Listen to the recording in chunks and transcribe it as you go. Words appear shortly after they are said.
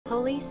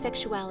Holy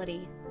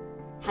sexuality.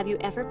 Have you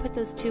ever put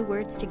those two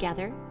words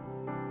together?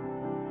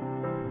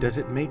 Does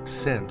it make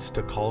sense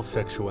to call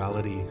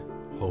sexuality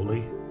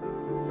holy?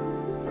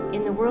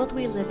 In the world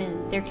we live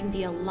in, there can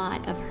be a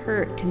lot of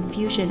hurt,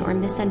 confusion, or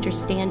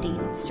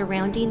misunderstanding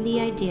surrounding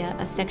the idea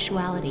of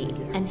sexuality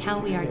and how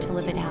we are to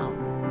live it out.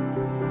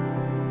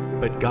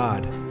 But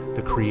God,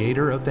 the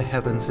creator of the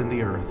heavens and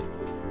the earth,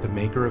 the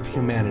maker of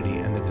humanity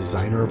and the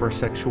designer of our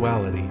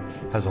sexuality,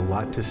 has a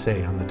lot to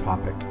say on the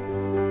topic.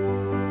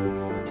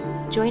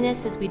 Join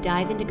us as we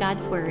dive into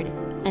God's Word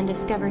and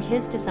discover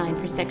His design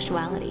for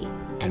sexuality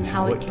and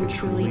how it can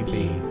truly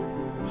be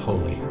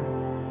holy.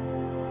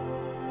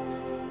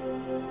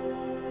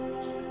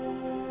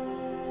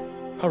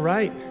 All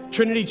right,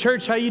 Trinity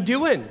Church, how you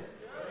doing?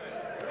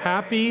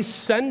 Happy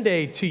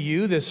Sunday to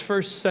you, this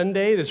first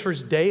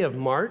day of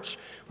March.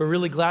 We're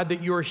really glad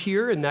that you're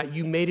here and that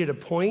you made it a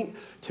point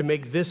to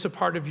make this a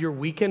part of your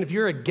weekend. If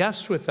you're a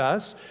guest with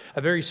us,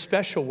 a very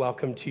special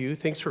welcome to you.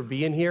 Thanks for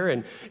being here.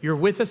 And you're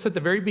with us at the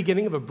very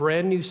beginning of a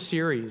brand new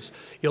series.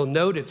 You'll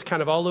note it's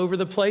kind of all over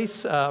the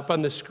place, up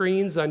on the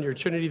screens on your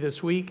Trinity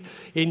this week,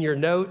 in your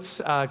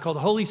notes, called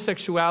Holy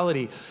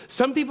Sexuality.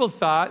 Some people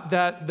thought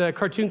that the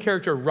cartoon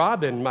character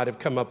Robin might have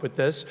come up with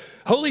this.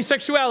 Holy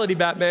Sexuality,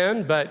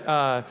 Batman,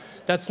 but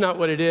that's not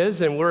what it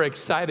is, and we're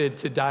excited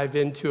to dive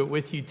into it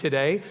with you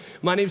today.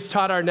 My name's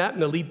Todd Arnett. I'm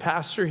the lead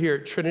pastor here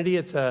at Trinity.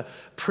 It's a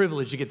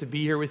privilege to get to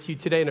be here with you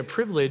today and a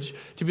privilege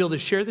to be able to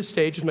share the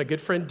stage with my good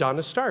friend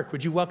Donna Stark.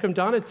 Would you welcome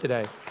Donna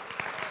today?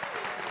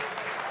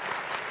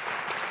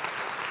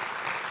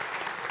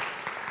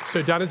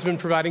 So Donna's been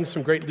providing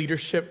some great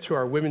leadership to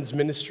our women's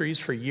ministries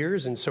for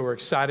years, and so we're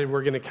excited.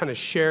 We're going to kind of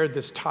share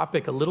this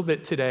topic a little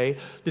bit today.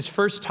 This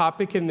first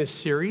topic in this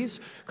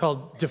series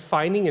called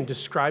Defining and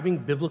Describing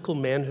Biblical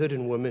Manhood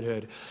and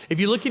Womanhood.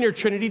 If you look in your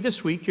Trinity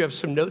this week, you have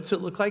some notes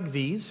that look like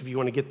these. If you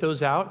want to get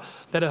those out,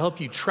 that'll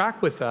help you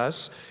track with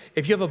us.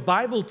 If you have a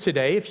Bible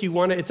today, if you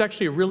want to, it's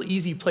actually a real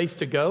easy place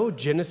to go.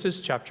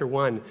 Genesis chapter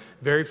 1,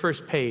 very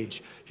first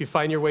page. If you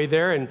find your way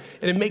there, and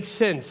it makes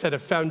sense that a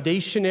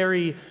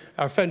foundational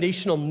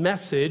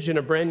message in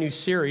a brand new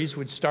series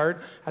would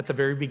start at the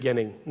very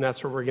beginning, and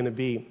that's where we're going to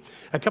be.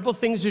 A couple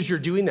things as you're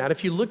doing that.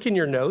 If you look in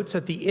your notes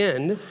at the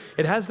end,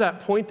 it has that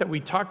point that we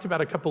talked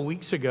about a couple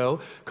weeks ago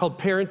called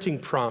parenting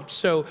prompts.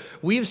 So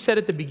we've said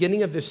at the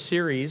beginning of this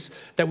series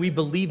that we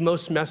believe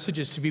most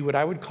messages to be what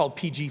I would call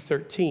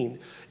PG-13.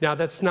 Now,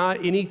 that's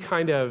not any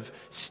kind of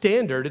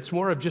standard. It's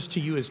more of just to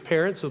you as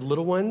parents of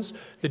little ones,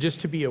 that just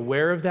to be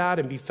aware of that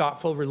and be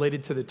thoughtful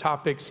related to the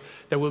topics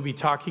that we'll be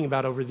talking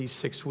about over these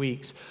 6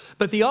 weeks.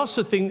 But the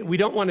also thing, we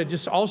don't want to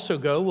just also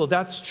go, well,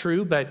 that's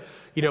true, but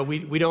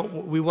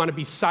we want to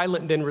be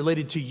silent then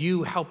related to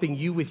you, helping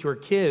you with your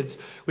kids.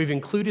 We've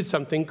included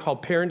something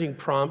called parenting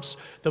prompts.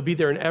 They'll be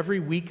there in every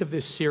week of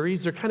this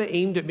series. They're kind of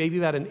aimed at maybe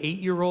about an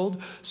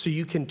 8-year-old, so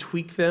you can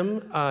tweak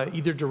them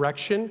either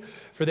direction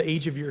for the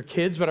age of your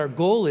kids. But our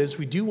goal is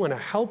we do want to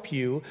help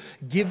you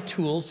give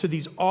tools to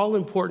these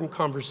all-important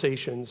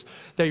conversations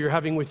that you're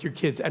having with your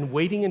kids. And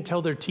waiting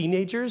until they're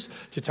teenagers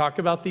to talk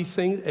about these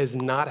things is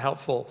not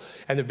helpful.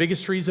 And the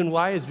biggest reason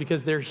why is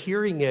because they're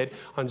hearing it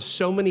on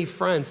so many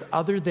fronts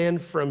other than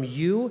from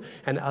you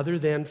and other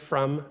than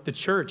from the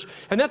church.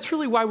 And that's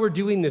really why we're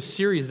doing this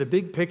series, the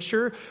big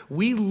picture.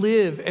 We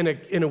live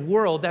in a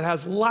world that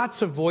has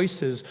lots of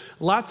voices,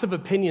 lots of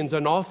opinions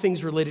on all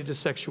things related to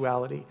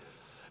sexuality.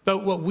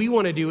 But what we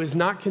want to do is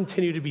not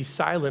continue to be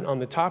silent on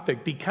the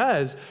topic,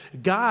 because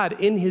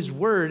God in His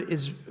Word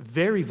is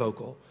very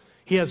vocal.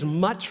 He has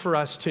much for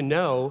us to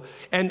know.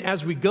 And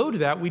as we go to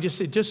that,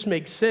 it just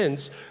makes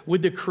sense.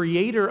 Would the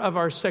creator of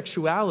our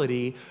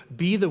sexuality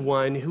be the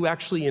one who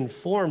actually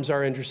informs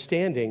our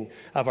understanding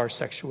of our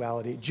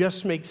sexuality? It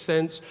just makes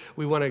sense.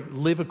 We want to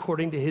live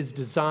according to His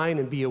design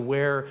and be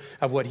aware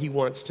of what He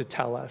wants to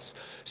tell us.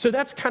 So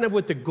that's kind of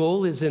what the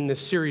goal is in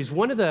this series.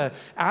 One of the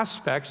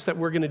aspects that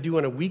we're going to do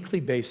on a weekly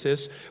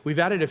basis, we've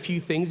added a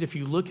few things. If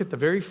you look at the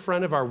very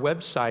front of our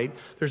website,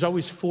 there's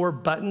always 4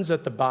 buttons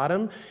at the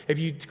bottom. If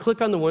you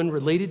click on the one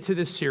related to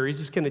this series,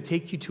 it's going to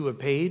take you to a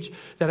page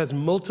that has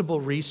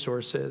multiple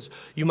resources.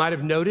 You might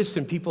have noticed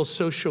in people's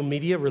social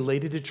media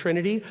related to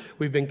Trinity,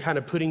 we've been kind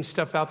of putting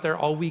stuff out there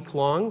all week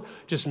long,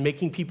 just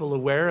making people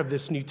aware of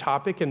this new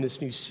topic and this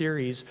new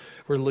series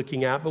we're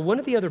looking at. But one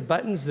of the other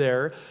buttons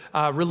there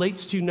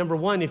relates to, number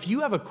one, if you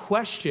have a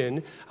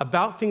question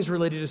about things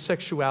related to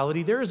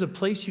sexuality, there is a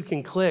place you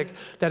can click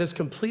that is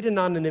complete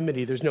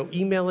anonymity. There's no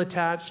email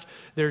attached.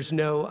 There's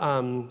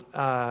no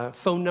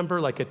phone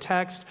number like a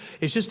text.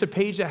 It's just a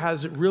page that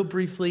has real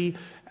briefly,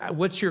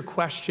 what's your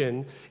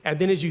question? And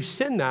then as you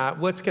send that,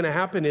 what's going to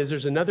happen is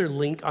there's another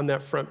link on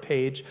that front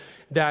page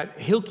that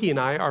Hilke and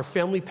I, our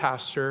family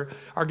pastor,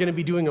 are going to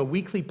be doing a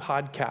weekly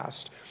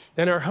podcast.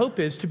 And our hope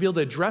is to be able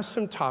to address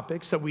some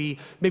topics that we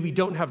maybe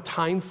don't have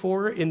time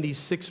for in these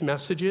 6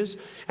 messages,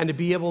 and to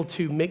be able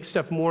to make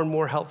stuff more and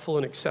more helpful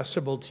and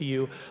accessible to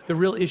you, the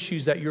real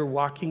issues that you're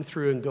walking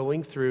through and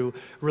going through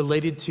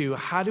related to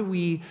how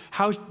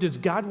does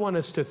God want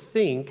us to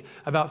think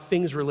about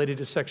things related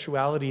to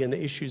sexuality and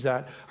the issues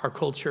that our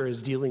culture culture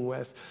is dealing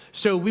with.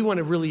 So we want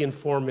to really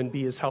inform and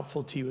be as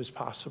helpful to you as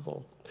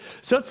possible.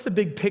 So that's the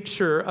big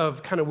picture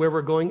of kind of where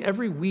we're going.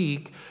 Every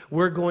week,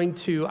 we're going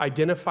to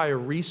identify a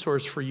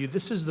resource for you.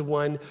 This is the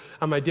one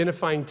I'm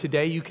identifying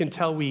today. You can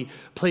tell we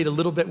played a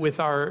little bit with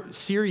our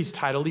series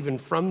title, even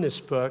from this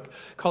book,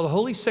 called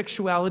Holy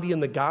Sexuality in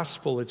the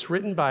Gospel. It's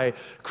written by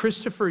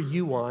Christopher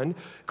Yuan.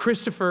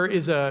 Christopher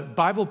is a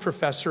Bible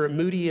professor at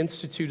Moody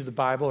Institute of the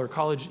Bible,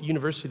 or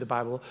University of the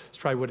Bible, is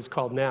probably what it's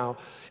called now.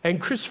 And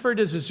Christopher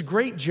does this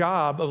great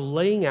job of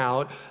laying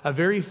out a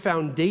very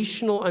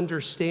foundational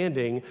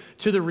understanding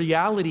to the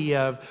reality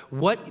of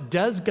what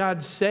does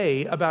God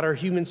say about our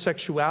human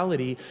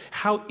sexuality,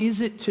 how is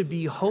it to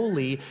be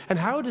holy, and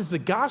how does the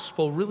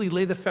gospel really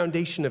lay the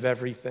foundation of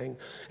everything.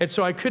 And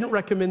so I couldn't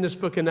recommend this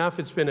book enough.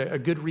 It's been a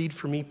good read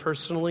for me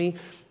personally.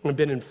 I've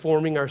been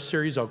informing our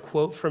series. I'll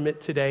quote from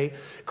it today.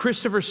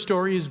 Christopher's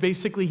story is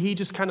basically he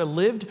just kind of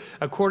lived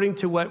according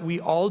to what we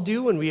all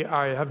do, and we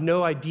have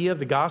no idea of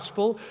the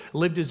gospel,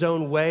 lived his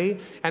own way.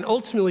 And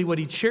ultimately what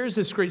he shares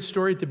this great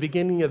story at the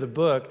beginning of the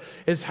book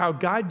is how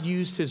God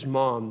used his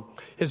mom.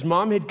 His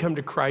mom had come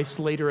to Christ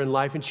later in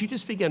life, and she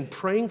just began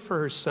praying for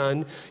her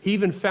son. He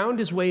even found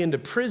his way into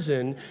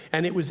prison,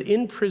 and it was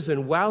in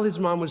prison while his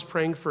mom was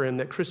praying for him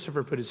that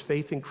Christopher put his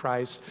faith in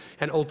Christ,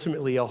 and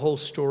ultimately a whole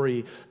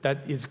story that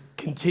is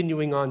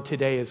continuing on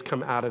today has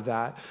come out of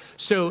that.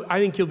 So I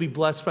think you'll be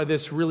blessed by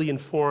this, really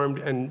informed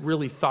and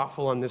really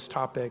thoughtful on this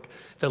topic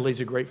that lays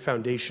a great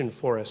foundation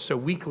for us. So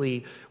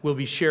weekly, we'll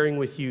be sharing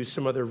with you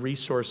some other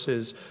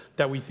resources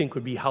that we think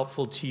would be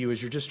helpful to you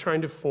as you're just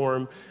trying to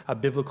form a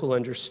biblical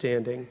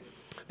understanding.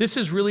 This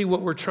is really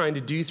what we're trying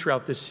to do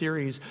throughout this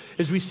series,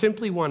 is we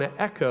simply want to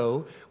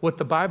echo what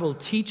the Bible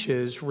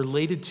teaches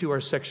related to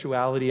our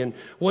sexuality. And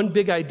one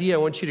big idea I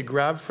want you to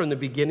grab from the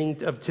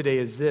beginning of today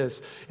is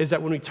this, is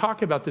that when we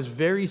talk about this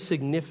very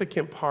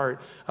significant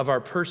part of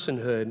our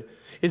personhood,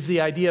 is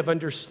the idea of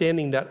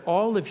understanding that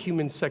all of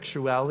human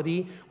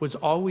sexuality was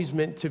always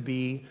meant to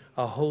be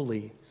a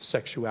holy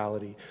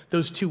sexuality.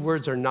 Those two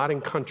words are not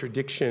in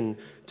contradiction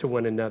to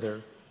one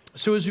another.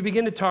 So as we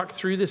begin to talk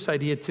through this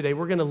idea today,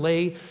 we're going to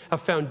lay a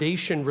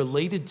foundation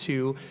related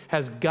to,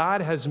 as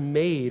God has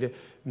made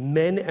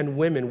men and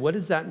women, what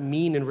does that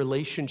mean in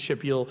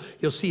relationship? You'll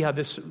see how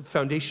this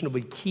foundation will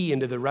be key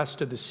into the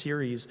rest of the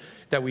series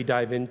that we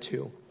dive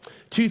into.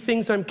 Two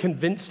things I'm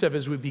convinced of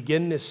as we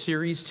begin this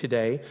series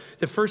today.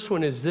 The first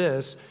one is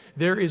this: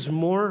 there is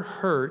more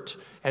hurt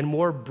and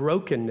more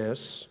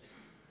brokenness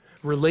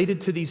related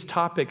to these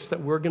topics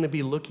that we're going to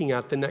be looking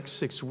at the next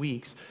 6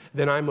 weeks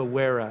than I'm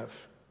aware of.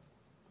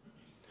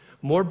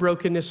 More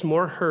brokenness,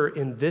 more hurt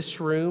in this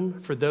room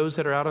for those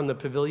that are out on the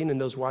pavilion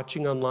and those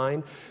watching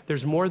online.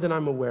 There's more than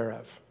I'm aware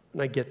of,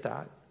 and I get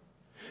that.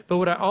 But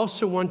what I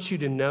also want you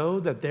to know,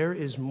 that there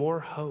is more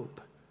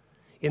hope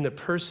in the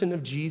person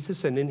of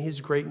Jesus and in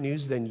his great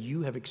news than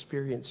you have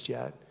experienced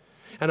yet.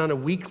 And on a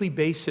weekly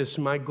basis,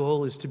 my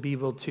goal is to be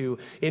able to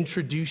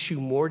introduce you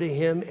more to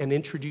him and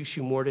introduce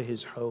you more to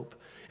his hope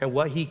and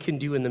what he can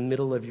do in the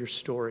middle of your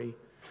story.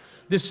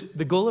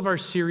 The goal of our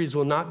series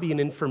will not be an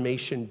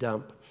information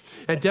dump.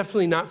 And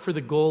definitely not for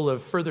the goal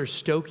of further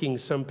stoking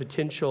some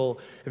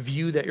potential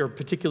view that, or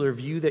particular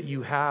view that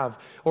you have,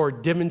 or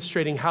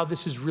demonstrating how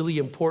this is really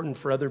important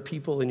for other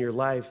people in your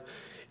life.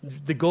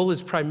 The goal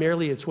is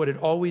primarily, it's what it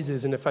always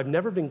is. And if I've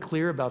never been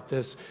clear about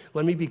this,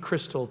 let me be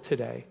crystal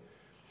today.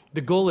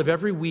 The goal of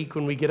every week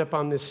when we get up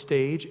on this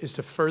stage is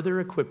to further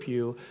equip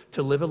you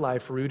to live a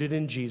life rooted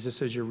in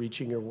Jesus as you're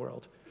reaching your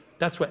world.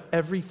 That's what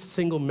every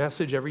single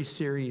message, every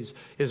series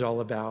is all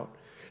about.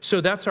 So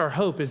that's our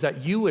hope, is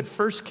that you would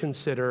first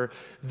consider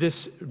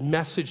this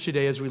message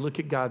today as we look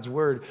at God's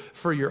word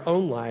for your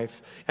own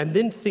life, and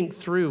then think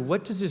through,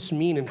 what does this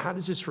mean and how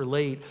does this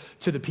relate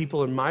to the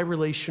people in my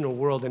relational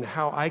world and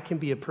how I can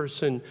be a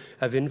person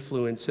of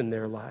influence in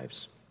their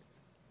lives.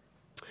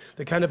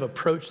 The kind of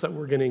approach that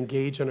we're going to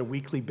engage on a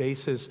weekly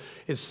basis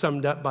is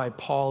summed up by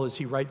Paul as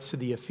he writes to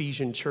the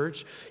Ephesian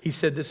church. He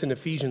said this in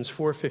Ephesians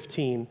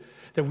 4:15,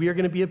 that we are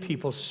going to be a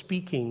people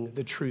speaking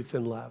the truth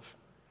in love.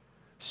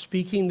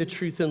 Speaking the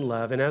truth in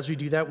love. And as we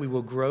do that, we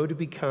will grow to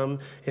become,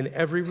 in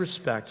every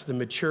respect, the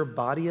mature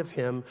body of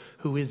him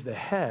who is the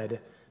head,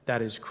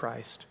 that is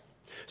Christ.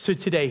 So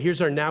today, here's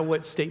our now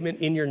what statement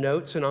in your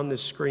notes and on the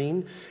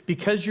screen.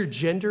 Because your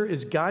gender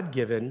is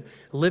God-given,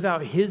 live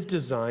out his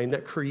design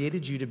that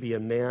created you to be a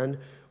man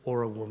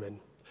or a woman.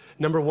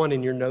 Number one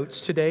in your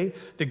notes today,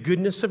 the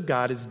goodness of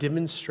God is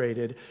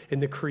demonstrated in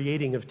the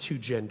creating of two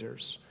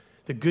genders.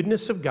 The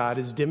goodness of God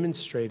is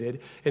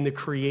demonstrated in the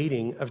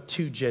creating of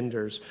two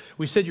genders.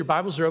 We said your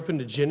Bibles are open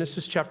to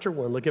Genesis chapter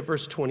 1. Look at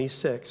verse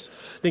 26.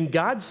 Then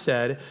God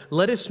said,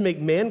 "Let us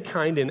make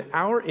mankind in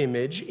our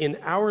image, in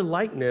our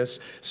likeness,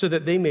 so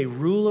that they may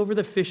rule over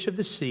the fish of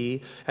the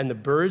sea and the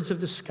birds of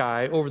the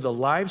sky, over the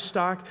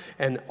livestock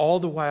and all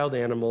the wild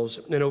animals,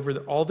 and over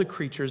all the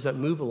creatures that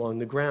move along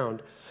the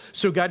ground."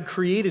 So God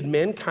created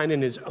mankind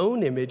in his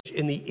own image.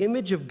 In the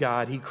image of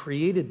God, he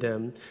created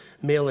them,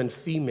 male and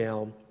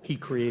female, he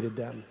created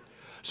them.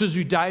 So as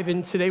we dive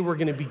in today, we're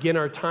going to begin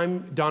our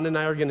time. Dawn and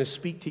I are going to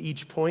speak to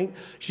each point.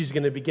 She's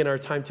going to begin our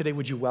time today.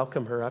 Would you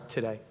welcome her up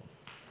today?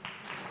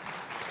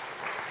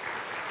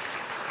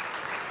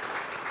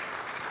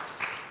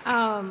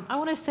 I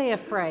want to say a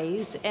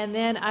phrase, and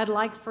then I'd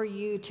like for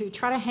you to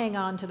try to hang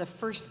on to the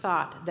first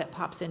thought that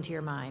pops into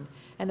your mind.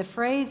 And the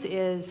phrase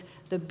is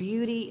the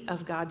beauty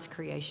of God's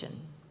creation.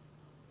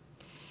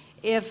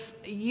 If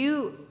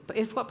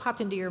what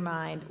popped into your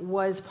mind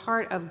was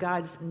part of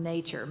God's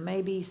nature,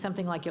 maybe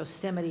something like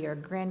Yosemite or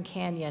Grand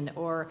Canyon,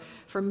 or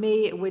for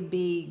me it would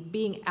be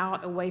being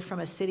out away from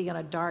a city on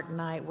a dark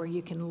night where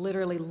you can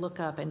literally look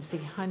up and see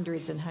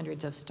hundreds and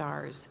hundreds of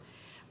stars.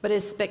 But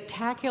as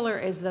spectacular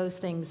as those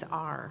things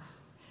are,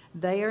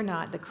 they are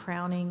not the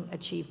crowning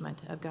achievement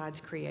of God's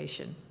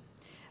creation.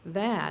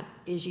 That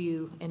is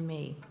you and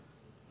me.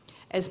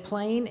 As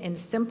plain and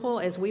simple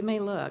as we may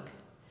look,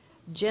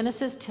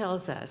 Genesis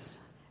tells us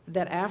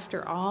that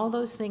after all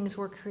those things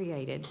were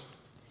created,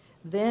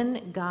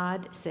 then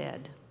God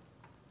said,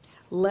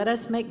 "Let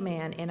us make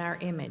man in our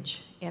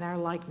image, in our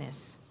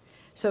likeness."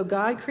 So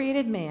God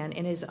created man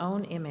in his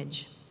own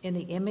image. In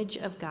the image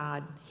of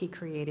God, he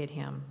created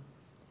him.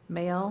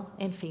 Male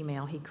and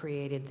female, he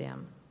created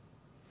them.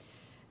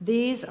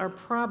 These are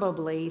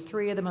probably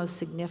three of the most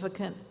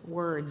significant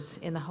words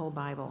in the whole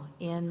Bible,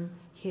 in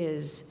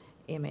his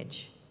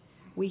image.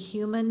 We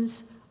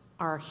humans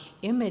are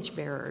image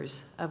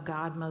bearers of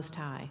God Most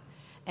High,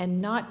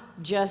 and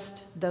not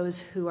just those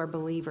who are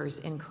believers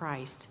in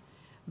Christ,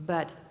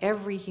 but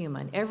every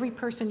human, every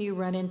person you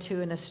run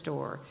into in a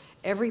store,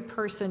 every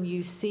person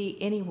you see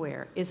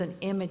anywhere is an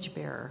image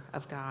bearer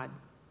of God.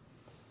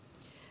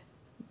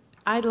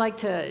 I'd like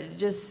to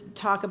just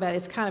talk about,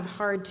 it's kind of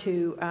hard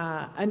to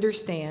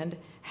understand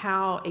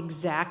how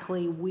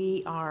exactly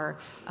we are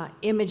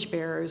image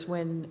bearers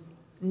when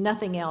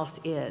nothing else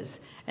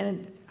is.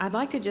 And I'd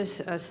like to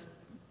just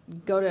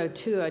go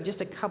to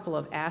just a couple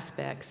of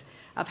aspects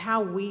of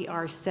how we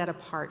are set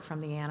apart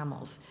from the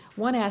animals.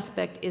 One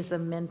aspect is the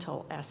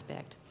mental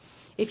aspect.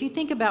 If you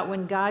think about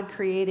when God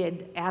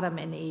created Adam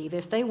and Eve,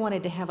 if they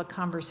wanted to have a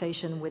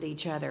conversation with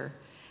each other,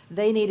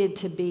 they needed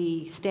to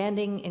be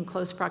standing in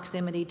close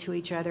proximity to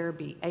each other,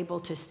 be able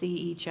to see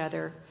each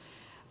other.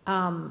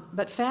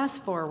 But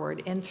fast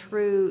forward, and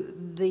through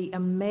the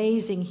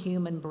amazing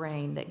human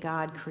brain that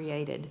God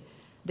created,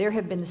 there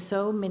have been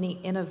so many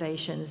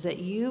innovations that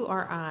you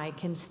or I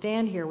can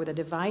stand here with a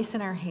device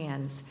in our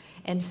hands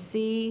and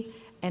see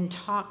and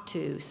talk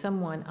to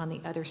someone on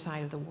the other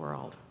side of the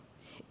world.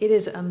 It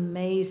is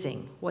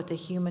amazing what the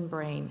human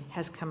brain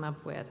has come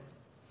up with.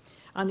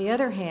 On the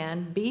other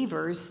hand,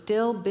 beavers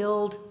still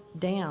build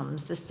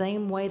dams the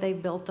same way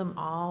they've built them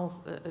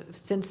all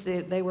since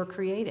they were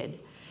created.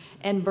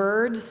 And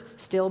birds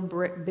still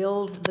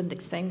build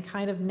the same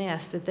kind of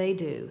nest that they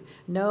do.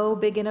 No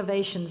big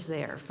innovations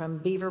there from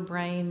beaver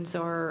brains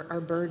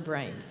or bird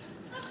brains.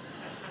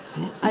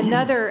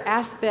 Another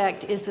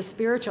aspect is the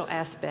spiritual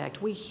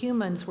aspect. We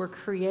humans were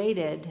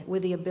created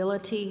with the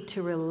ability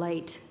to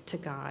relate to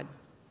God.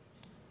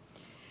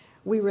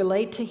 We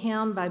relate to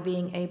him by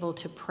being able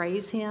to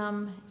praise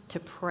him, to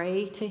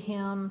pray to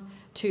him,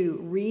 to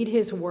read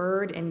his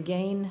word and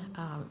gain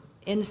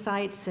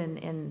insights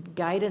and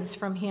guidance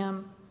from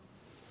him.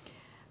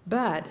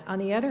 But on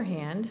the other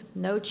hand,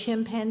 no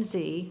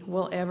chimpanzee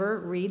will ever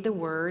read the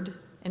word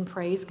and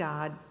praise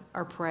God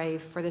or pray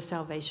for the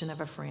salvation of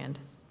a friend.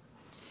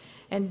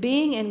 And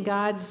being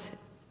God's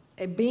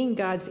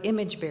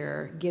image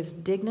bearer gives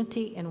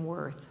dignity and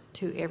worth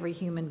to every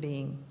human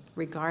being,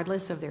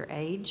 regardless of their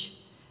age,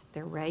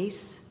 their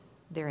race,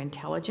 their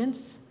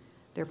intelligence,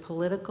 their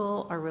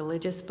political or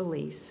religious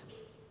beliefs.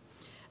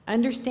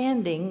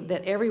 Understanding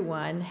that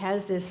everyone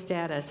has this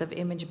status of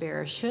image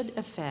bearer should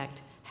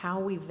affect how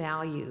we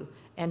value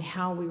and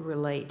how we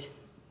relate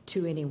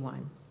to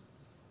anyone.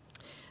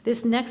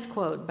 This next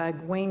quote by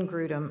Wayne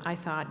Grudem, I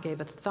thought, gave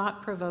a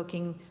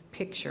thought-provoking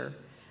picture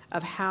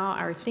of how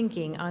our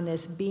thinking on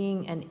this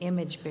being an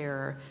image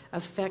bearer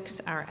affects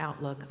our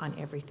outlook on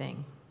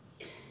everything.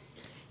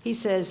 He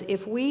says,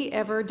 if we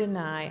ever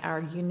deny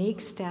our unique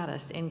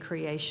status in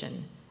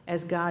creation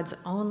as God's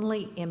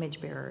only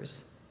image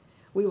bearers,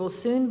 we will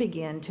soon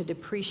begin to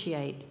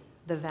depreciate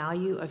the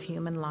value of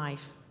human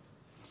life.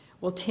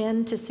 We'll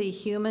tend to see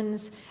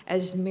humans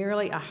as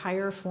merely a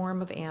higher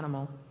form of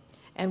animal,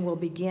 and will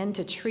begin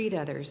to treat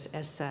others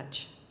as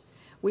such.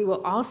 We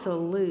will also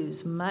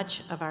lose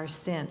much of our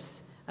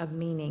sense of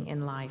meaning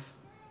in life.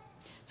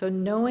 So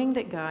knowing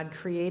that God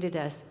created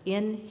us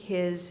in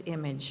his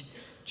image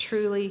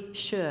truly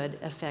should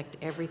affect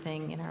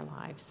everything in our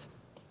lives.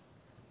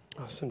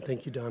 Awesome.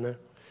 Thank you, Donna.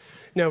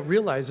 Now,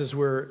 realize as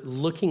we're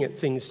looking at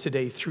things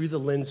today through the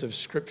lens of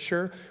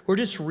Scripture, we're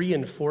just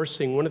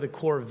reinforcing one of the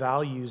core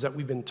values that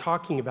we've been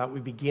talking about.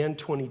 We began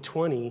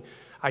 2020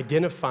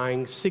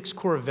 identifying 6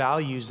 core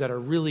values that are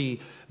really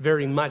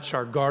very much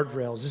our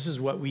guardrails. This is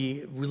what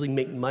we really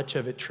make much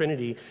of at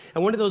Trinity.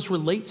 And one of those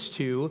relates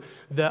to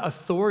the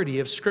authority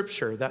of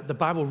Scripture, that the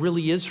Bible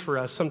really is for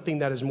us something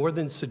that is more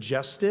than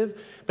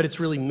suggestive, but it's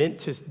really meant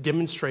to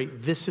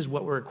demonstrate this is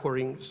what we're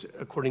according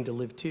to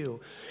live to.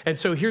 And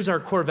so here's our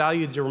core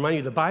value to remind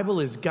you, the Bible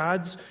is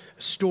God's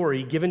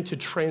story given to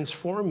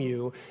transform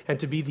you and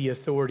to be the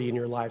authority in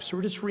your life. So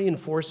we're just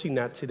reinforcing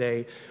that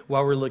today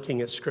while we're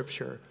looking at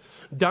Scripture.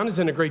 Donna's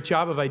done a great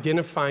job of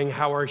identifying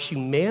how our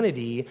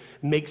humanity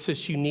makes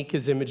us unique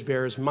as image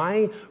bearers.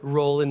 My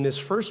role in this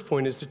first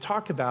point is to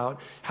talk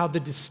about how the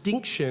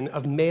distinction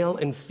of male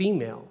and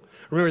female.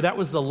 Remember, that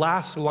was the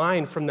last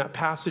line from that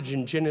passage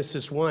in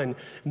Genesis 1.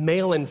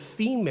 Male and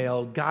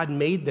female, God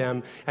made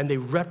them, and they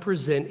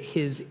represent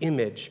his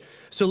image.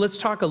 So let's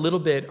talk a little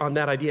bit on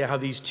that idea, how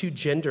these two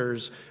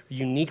genders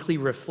uniquely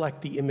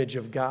reflect the image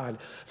of God.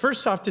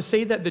 First off, to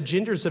say that the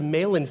genders of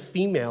male and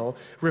female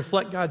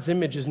reflect God's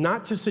image is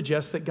not to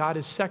suggest that God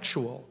is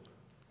sexual.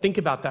 Think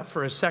about that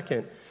for a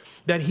second.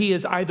 That he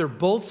is either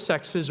both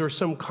sexes or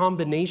some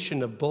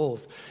combination of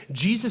both.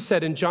 Jesus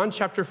said in John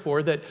chapter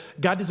 4 that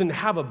God doesn't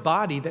have a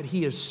body, that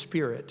he is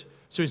spirit.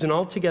 So he's an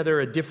altogether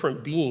a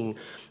different being.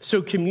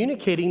 So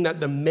communicating that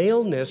the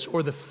maleness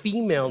or the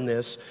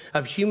femaleness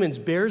of humans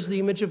bears the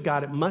image of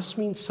God, it must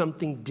mean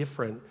something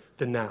different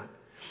than that.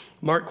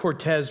 Mark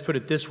Cortez put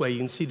it this way. You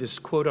can see this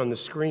quote on the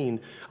screen.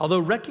 Although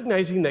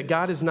recognizing that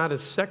God is not a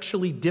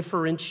sexually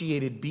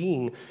differentiated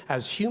being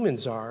as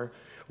humans are,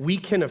 we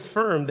can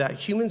affirm that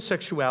human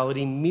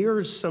sexuality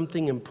mirrors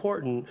something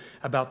important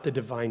about the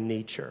divine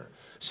nature.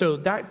 So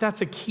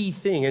that's a key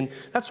thing, and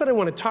that's what I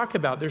want to talk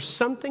about. There's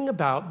something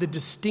about the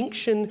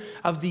distinction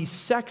of these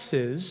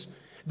sexes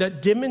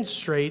that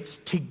demonstrates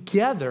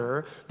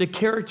together the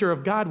character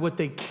of God, what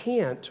they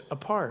can't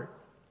apart.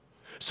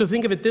 So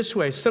think of it this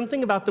way.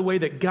 Something about the way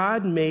that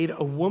God made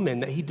a woman,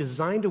 that he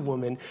designed a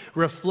woman,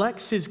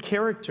 reflects his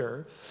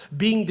character,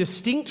 being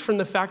distinct from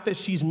the fact that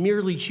she's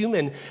merely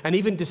human, and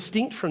even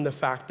distinct from the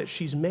fact that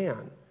she's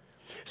man.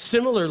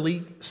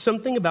 Similarly,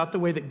 something about the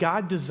way that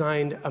God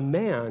designed a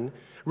man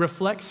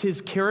reflects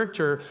his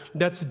character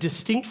that's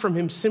distinct from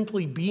him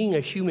simply being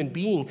a human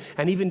being,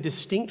 and even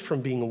distinct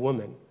from being a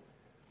woman.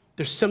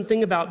 There's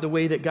something about the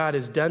way that God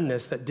has done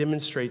this that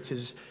demonstrates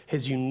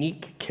his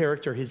unique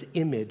character, his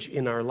image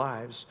in our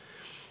lives.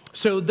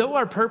 So though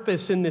our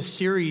purpose in this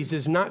series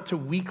is not to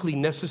weekly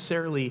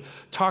necessarily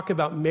talk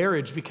about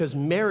marriage, because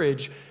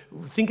marriage,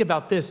 think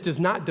about this, does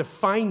not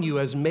define you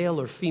as male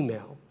or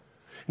female,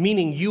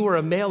 meaning you were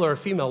a male or a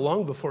female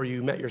long before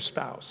you met your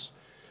spouse.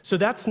 So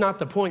that's not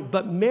the point.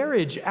 But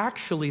marriage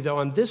actually, though,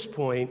 on this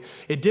point,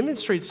 it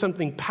demonstrates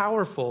something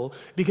powerful,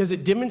 because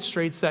it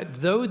demonstrates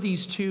that though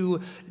these two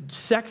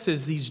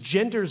sexes, these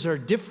genders are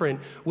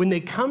different, when they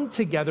come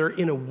together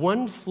in a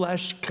one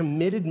flesh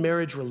committed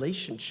marriage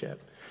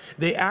relationship,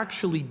 they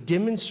actually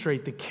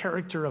demonstrate the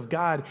character of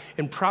God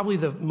in probably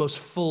the most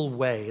full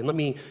way. And let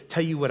me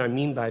tell you what I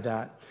mean by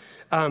that.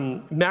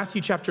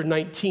 Matthew chapter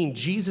 19,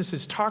 Jesus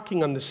is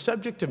talking on the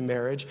subject of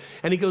marriage,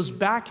 and he goes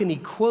back and he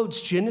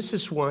quotes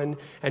Genesis 1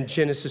 and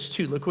Genesis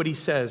 2. Look what he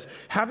says.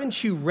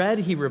 Haven't you read,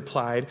 he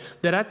replied,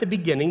 that at the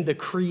beginning the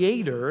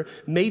Creator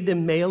made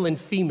them male and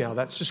female?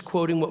 That's just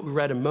quoting what we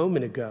read a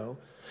moment ago.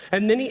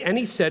 And then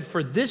he said,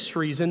 for this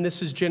reason,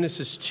 this is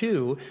Genesis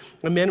 2,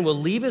 a man will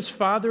leave his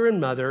father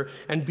and mother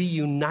and be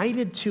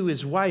united to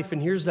his wife.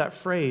 And here's that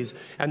phrase,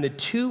 and the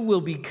two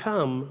will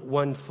become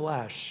one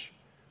flesh.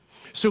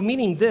 So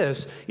meaning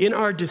this, in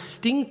our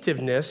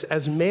distinctiveness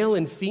as male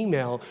and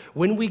female,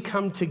 when we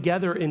come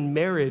together in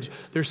marriage,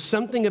 there's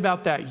something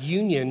about that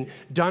union.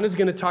 Donna's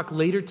going to talk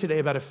later today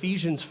about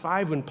Ephesians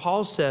 5 when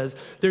Paul says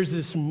there's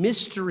this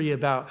mystery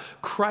about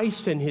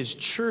Christ and his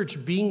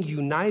church being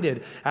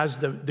united as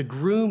the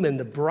groom and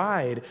the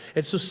bride.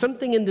 And so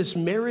something in this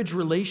marriage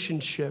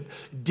relationship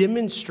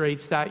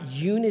demonstrates that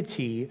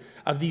unity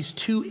of these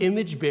two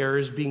image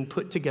bearers being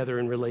put together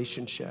in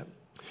relationship.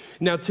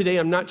 Now, today,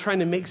 I'm not trying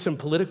to make some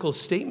political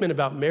statement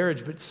about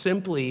marriage, but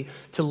simply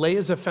to lay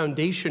as a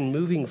foundation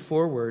moving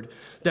forward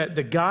that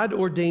the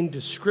God-ordained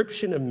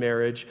description of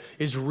marriage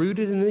is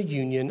rooted in the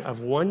union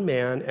of one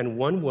man and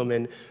one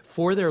woman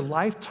for their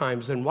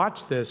lifetimes. And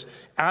watch this,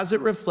 as it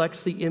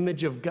reflects the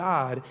image of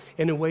God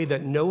in a way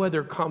that no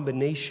other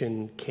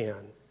combination can.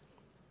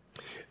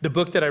 The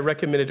book that I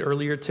recommended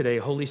earlier today,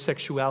 Holy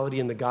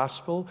Sexuality in the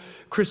Gospel,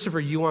 Christopher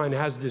Yuan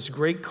has this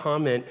great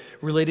comment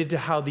related to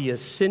how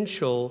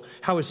essential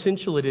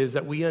it is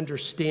that we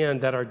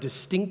understand that our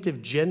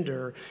distinctive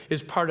gender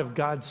is part of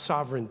God's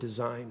sovereign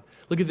design.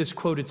 Look at this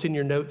quote, it's in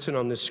your notes and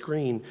on the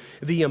screen.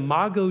 The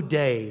imago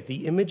Dei,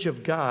 the image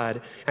of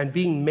God, and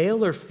being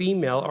male or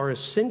female are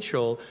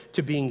essential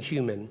to being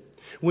human.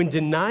 When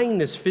denying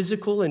this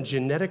physical and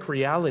genetic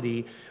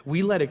reality,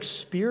 we let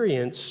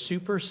experience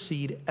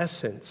supersede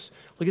essence.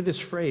 Look at this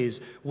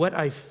phrase, what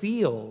I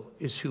feel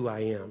is who I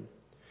am.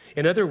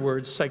 In other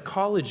words,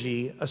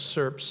 psychology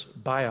usurps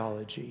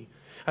biology.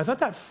 I thought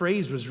that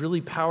phrase was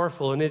really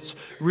powerful, and it's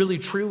really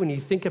true when you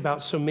think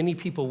about so many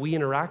people we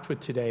interact with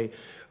today.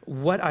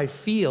 What I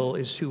feel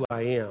is who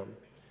I am.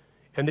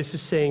 And this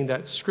is saying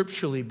that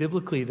scripturally,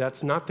 biblically,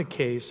 that's not the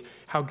case.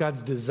 How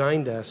God's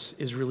designed us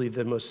is really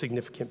the most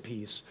significant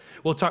piece.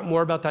 We'll talk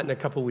more about that in a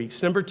couple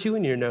weeks. Number 2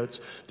 in your notes,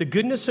 the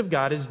goodness of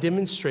God is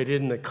demonstrated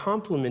in the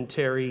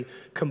complementary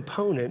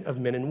component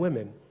of men and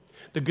women.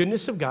 The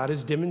goodness of God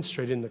is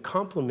demonstrated in the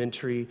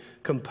complementary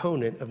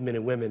component of men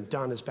and women.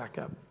 Don is back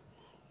up.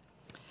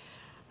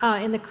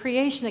 In the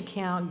creation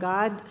account,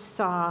 God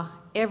saw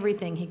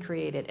everything he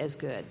created as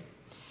good.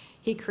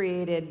 He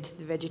created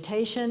the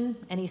vegetation,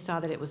 and he saw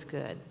that it was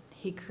good.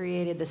 He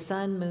created the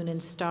sun, moon,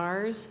 and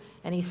stars,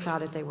 and he saw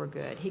that they were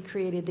good. He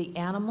created the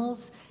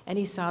animals, and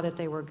he saw that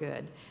they were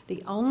good.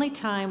 The only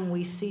time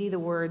we see the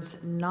words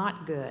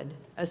not good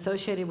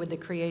associated with the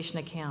creation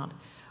account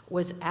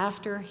was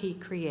after he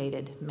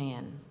created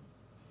man.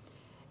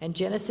 And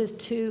Genesis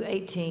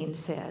 2:18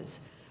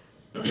 says,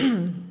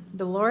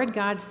 "The Lord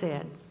God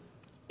said,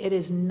 'It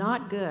is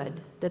not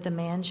good that the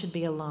man should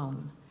be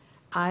alone.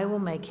 I will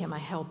make him a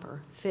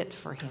helper fit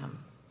for him.'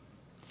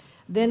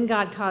 Then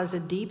God caused a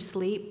deep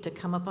sleep to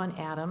come upon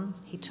Adam.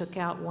 He took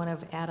out one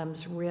of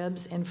Adam's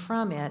ribs, and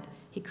from it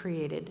he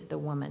created the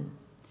woman.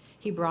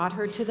 He brought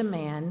her to the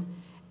man,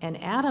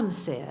 and Adam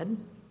said,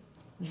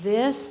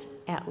 'This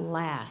at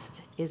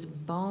last is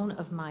bone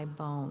of my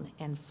bone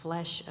and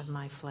flesh of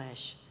my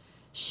flesh.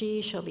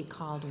 She shall be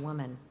called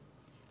woman,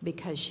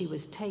 because she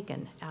was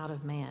taken out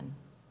of man.'"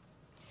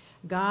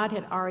 God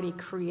had already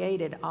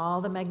created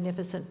all the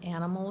magnificent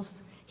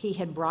animals. He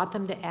had brought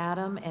them to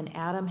Adam, and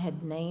Adam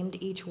had named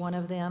each one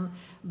of them.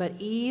 But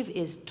Eve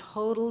is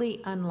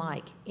totally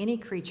unlike any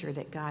creature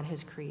that God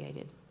has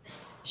created.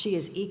 She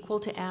is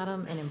equal to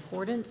Adam in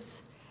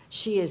importance.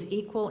 She is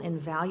equal in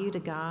value to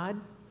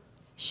God.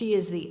 She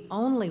is the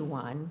only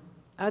one,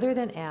 other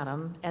than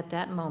Adam, at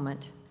that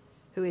moment,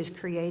 who is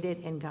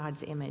created in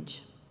God's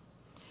image.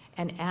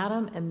 And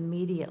Adam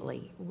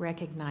immediately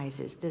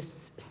recognizes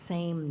this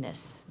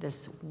sameness,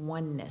 this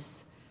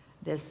oneness,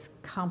 this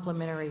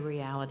complementary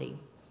reality.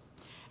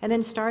 And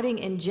then starting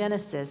in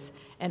Genesis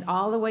and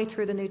all the way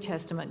through the New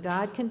Testament,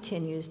 God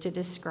continues to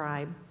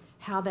describe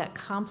how that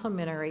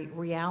complementary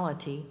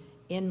reality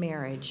in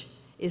marriage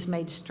is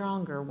made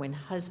stronger when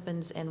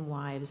husbands and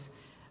wives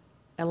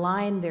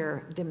align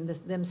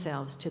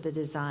themselves to the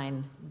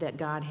design that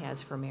God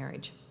has for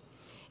marriage.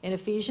 In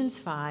Ephesians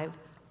 5,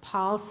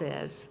 Paul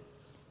says,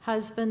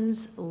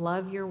 "Husbands,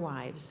 love your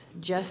wives,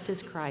 just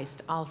as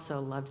Christ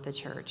also loved the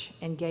church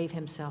and gave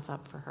himself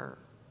up for her."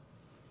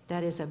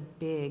 That is a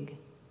big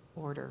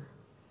order.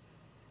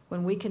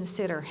 When we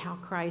consider how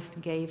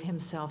Christ gave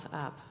himself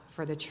up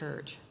for the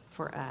church,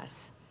 for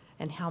us,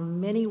 and how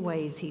many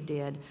ways he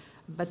did,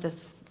 but the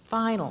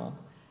final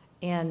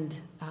and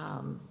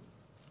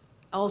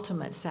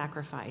ultimate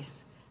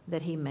sacrifice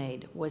that he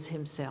made was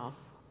himself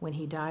when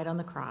he died on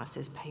the cross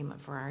as payment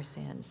for our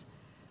sins.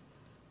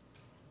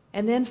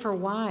 And then for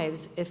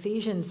wives,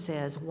 Ephesians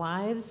says,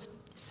 "Wives,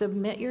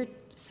 submit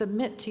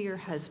to your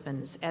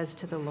husbands as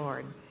to the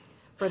Lord.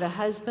 For the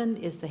husband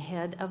is the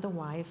head of the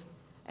wife,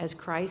 as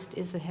Christ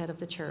is the head of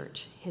the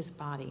church, his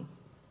body,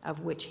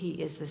 of which he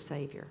is the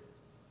Savior."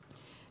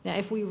 Now,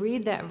 if we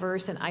read that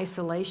verse in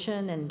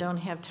isolation and don't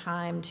have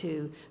time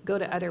to go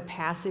to other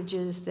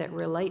passages that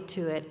relate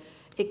to it,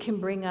 it can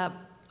bring up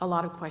a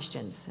lot of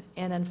questions.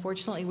 And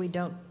unfortunately, we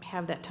don't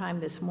have that time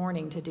this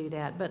morning to do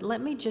that. But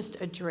let me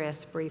just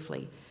address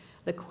briefly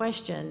the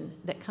question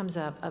that comes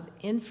up of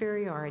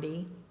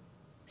inferiority,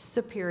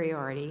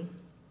 superiority,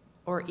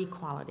 or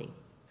equality.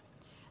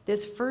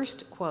 This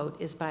first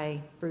quote is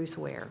by Bruce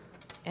Ware,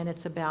 and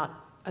it's about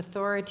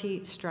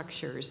authority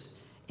structures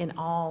in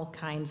all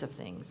kinds of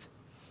things.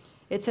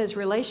 It says,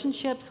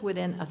 "Relationships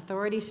within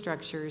authority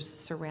structures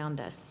surround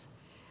us.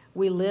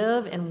 We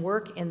live and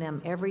work in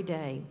them every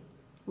day.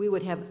 We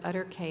would have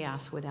utter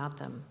chaos without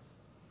them.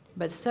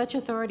 But such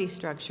authority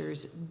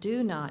structures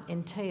do not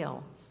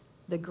entail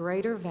the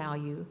greater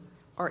value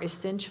or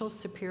essential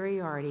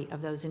superiority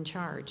of those in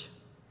charge,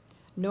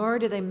 nor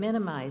do they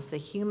minimize the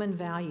human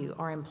value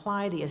or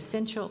imply the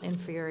essential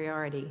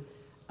inferiority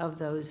of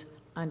those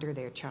under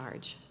their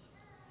charge."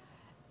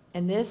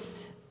 And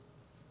this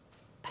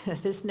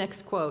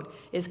next quote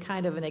is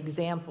kind of an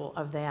example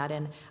of that.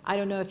 And I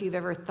don't know if you've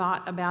ever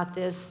thought about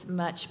this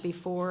much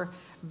before,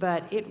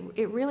 but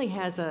it really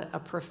has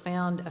a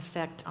profound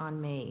effect on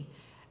me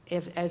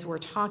as we're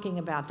talking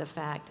about the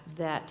fact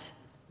that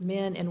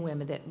men and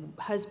women, that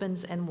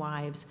husbands and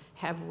wives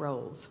have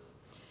roles.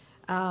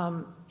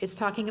 It's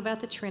talking about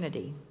the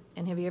Trinity.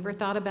 And have you ever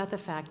thought about the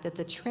fact that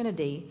the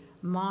Trinity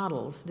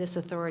models this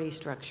authority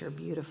structure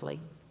beautifully?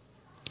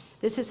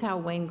 This is how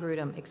Wayne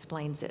Grudem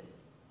explains it.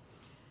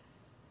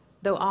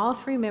 "Though all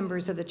three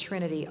members of the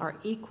Trinity are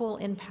equal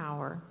in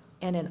power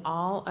and in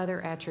all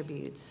other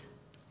attributes,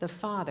 the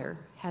Father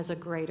has a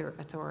greater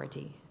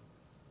authority.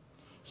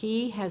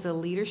 He has a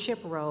leadership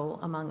role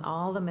among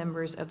all the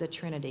members of the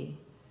Trinity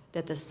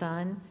that the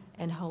Son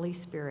and Holy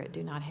Spirit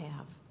do not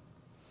have.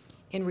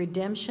 In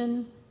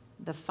redemption,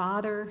 the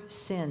Father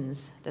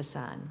sends the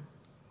Son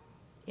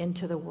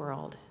into the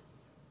world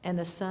And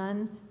the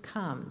Son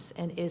comes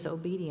and is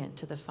obedient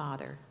to the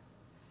Father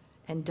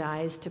and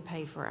dies to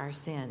pay for our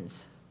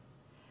sins.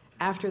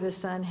 After the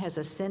Son has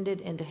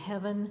ascended into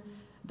heaven,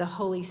 the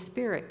Holy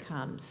Spirit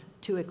comes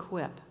to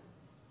equip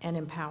and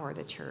empower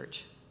the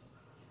church.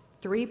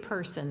 3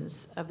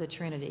 persons of the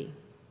Trinity,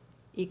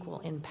 equal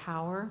in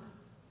power,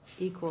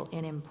 equal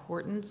in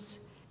importance,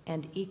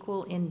 and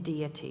equal in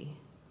deity,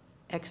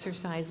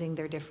 exercising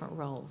their different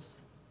roles.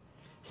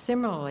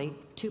 Similarly,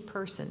 2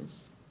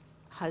 persons,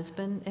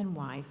 husband and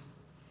wife,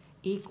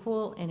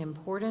 equal in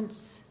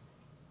importance,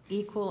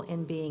 equal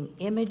in being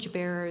image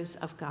bearers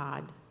of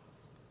God,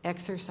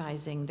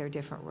 exercising their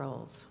different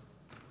roles.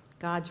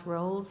 God's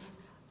roles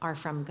are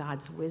from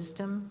God's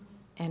wisdom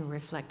and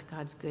reflect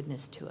God's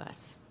goodness to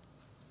us.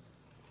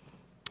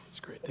 That's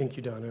great. Thank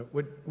you, Donna.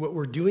 What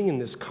we're doing in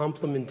this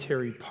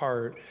complementary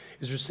part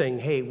is we're saying,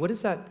 hey, what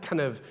is that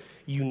kind of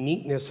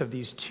uniqueness of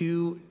these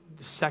 2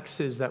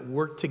 sexes that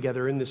work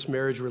together in this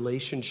marriage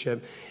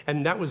relationship?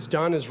 And that was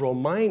Donna's role.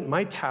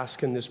 My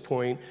task in this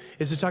point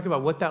is to talk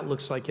about what that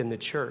looks like in the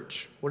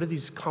church. What do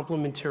these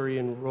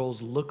complementary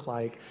roles look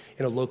like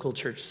in a local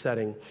church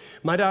setting?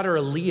 My daughter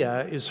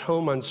Aaliyah is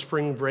home on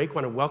spring break. I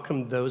want to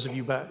welcome those of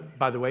you,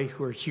 by the way,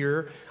 who are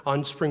here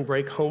on spring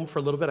break home for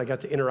a little bit. I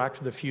got to interact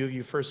with a few of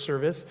you first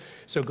service.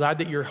 So glad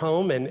that you're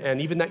home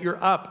and even that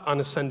you're up on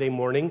a Sunday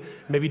morning,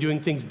 maybe doing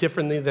things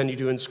differently than you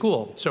do in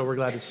school. So we're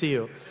glad to see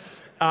you.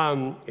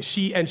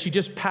 She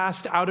just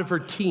passed out of her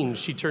teens.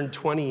 She turned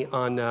 20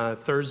 on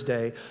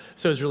Thursday,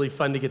 so it was really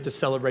fun to get to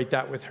celebrate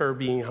that with her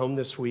being home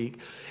this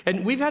week.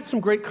 And we've had some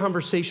great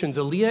conversations.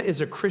 Aaliyah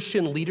is a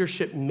Christian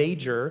leadership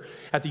major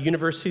at the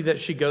university that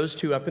she goes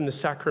to up in the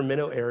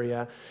Sacramento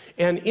area.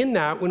 And in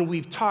that, when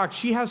we've talked,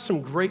 she has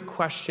some great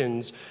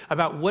questions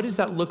about what does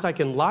that look like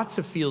in lots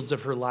of fields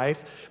of her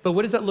life, but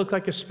what does that look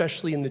like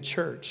especially in the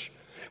church?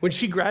 When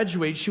she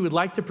graduates, she would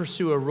like to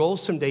pursue a role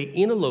someday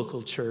in a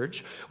local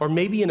church, or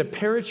maybe in a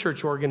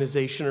parachurch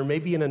organization, or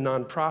maybe in a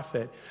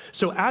nonprofit.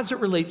 So as it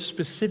relates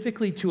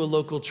specifically to a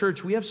local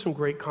church, we have some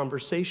great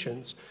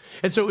conversations.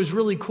 And so it was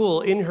really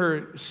cool. In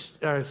her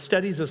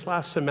studies this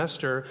last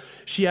semester,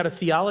 she had a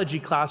theology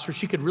class where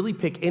she could really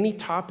pick any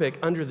topic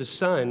under the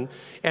sun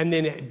and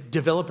then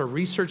develop a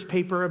research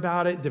paper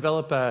about it,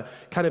 develop a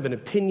kind of an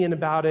opinion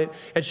about it.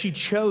 And she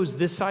chose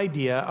this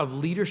idea of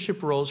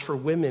leadership roles for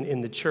women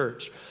in the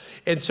church.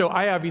 And so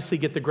I obviously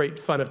get the great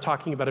fun of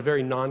talking about a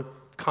very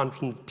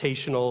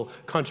non-confrontational,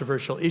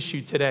 controversial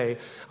issue today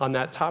on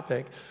that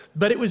topic.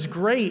 But it was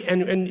great,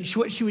 and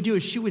what she would do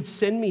is she would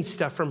send me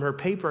stuff from her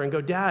paper and go,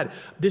 Dad,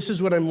 this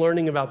is what I'm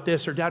learning about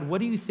this, or Dad, what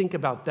do you think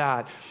about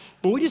that?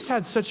 And we just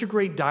had such a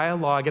great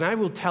dialogue, and I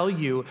will tell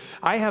you,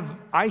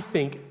 I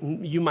think,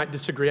 you might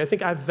disagree, I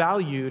think I've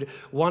valued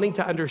wanting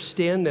to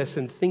understand this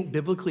and think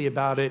biblically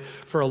about it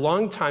for a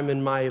long time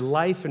in my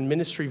life and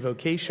ministry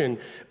vocation,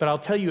 but I'll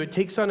tell you, it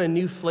takes on a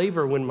new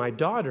flavor when my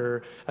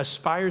daughter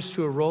aspires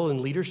to a role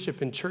in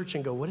leadership in church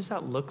and go, what does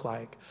that look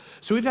like?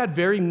 So we've had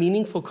very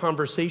meaningful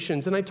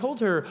conversations, and I told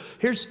her,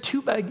 here's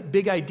 2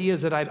 big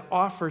ideas that I'd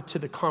offer to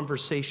the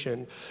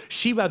conversation.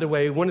 She, by the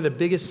way, one of the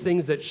biggest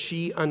things that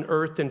she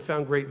unearthed and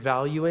found great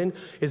value in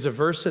is a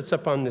verse that's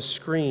up on the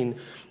screen.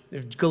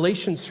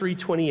 Galatians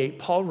 3:28,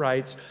 Paul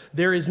writes,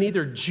 there is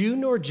neither Jew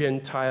nor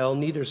Gentile,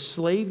 neither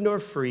slave nor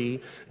free,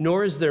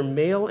 nor is there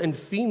male and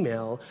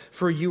female,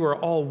 for you are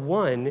all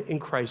one in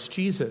Christ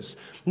Jesus.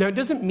 Now, it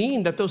doesn't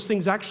mean that those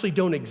things actually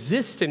don't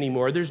exist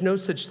anymore. There's no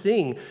such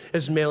thing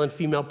as male and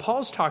female.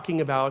 Paul's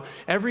talking about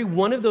every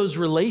one of those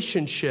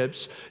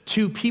relationships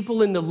to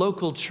people in the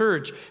local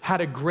church had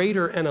a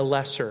greater and a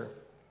lesser.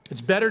 It's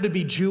better to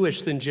be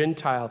Jewish than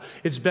Gentile.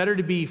 It's better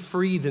to be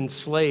free than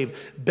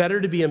slave. Better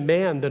to be a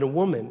man than a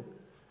woman.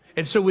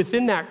 And so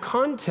within that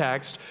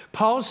context,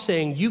 Paul's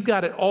saying you've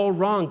got it all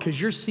wrong because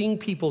you're seeing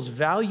people's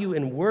value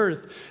and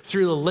worth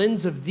through the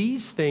lens of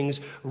these things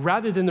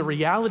rather than the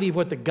reality of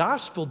what the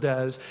gospel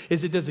does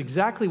is it does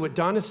exactly what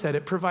Donna said.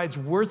 It provides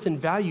worth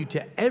and value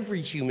to every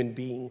human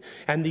being.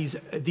 And these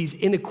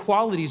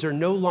inequalities are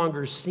no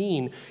longer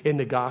seen in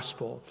the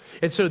gospel.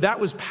 And so that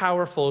was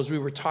powerful as we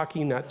were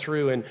talking that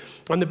through. And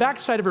on the back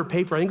side of her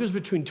paper, I think it was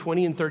between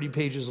 20 and 30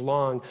 pages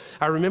long,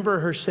 I remember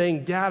her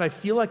saying, Dad, I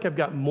feel like I've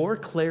got more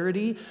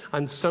clarity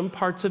on some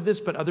parts of this,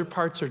 but other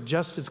parts are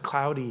just as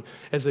cloudy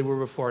as they were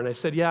before. And I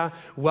said, yeah,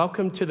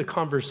 welcome to the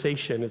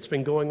conversation. It's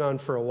been going on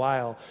for a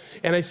while.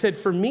 And I said,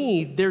 for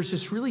me, there's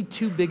just really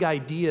 2 big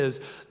ideas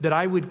that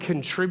I would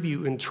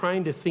contribute in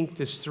trying to think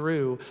this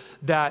through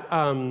that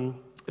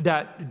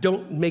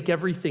don't make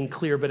everything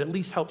clear, but at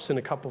least helps in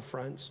a couple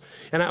fronts.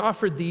 And I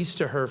offered these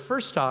to her.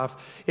 First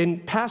off,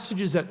 in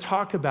passages that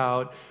talk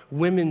about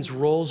women's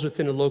roles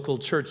within a local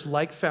church,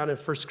 like found in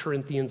 1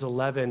 Corinthians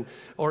 11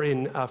 or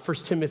in 1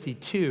 Timothy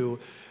 2,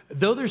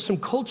 though there's some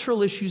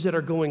cultural issues that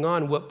are going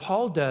on, what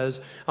Paul does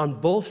on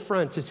both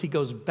fronts is he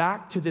goes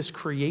back to this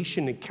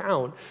creation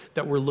account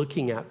that we're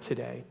looking at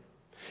today.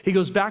 He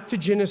goes back to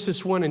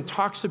Genesis 1 and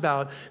talks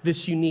about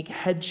this unique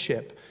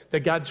headship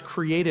that God's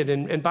created.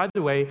 And by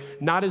the way,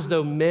 not as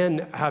though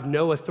men have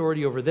no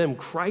authority over them.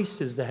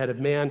 Christ is the head of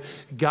man.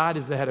 God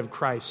is the head of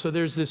Christ. So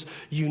there's this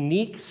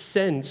unique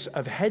sense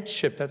of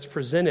headship that's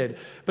presented.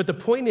 But the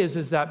point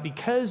is that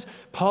because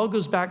Paul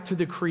goes back to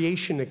the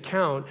creation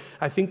account,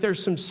 I think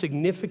there's some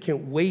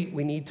significant weight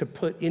we need to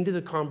put into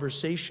the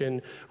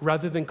conversation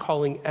rather than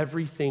calling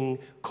everything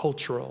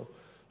cultural.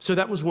 So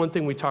that was one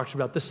thing we talked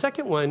about. The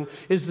second one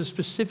is the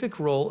specific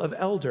role of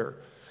elder.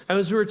 And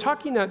as we were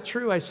talking that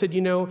through, I said,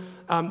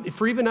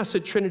 for even us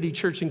at Trinity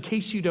Church, in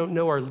case you don't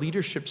know our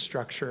leadership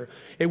structure,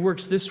 it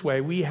works this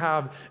way. We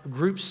have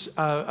groups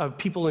of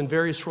people in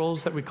various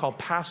roles that we call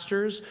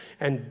pastors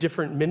and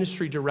different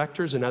ministry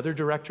directors and other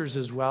directors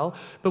as well.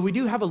 But we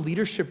do have a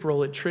leadership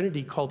role at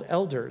Trinity called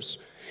elders.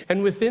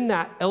 And within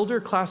that elder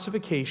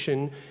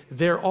classification,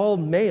 they're all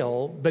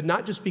male, but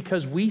not just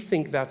because we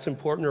think that's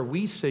important or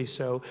we say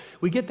so.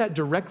 We get that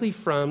directly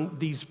from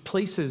these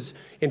places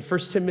in 1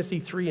 Timothy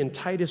 3 and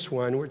Titus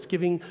 1, where it's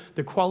giving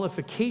the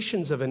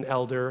qualifications of an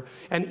elder.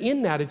 And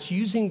in that, it's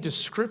using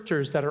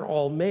descriptors that are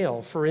all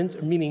male,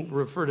 meaning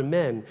refer to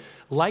men,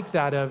 like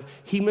that of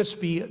he must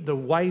be the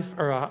wife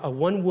or a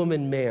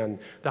one-woman man,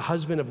 the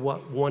husband of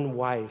one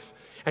wife.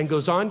 And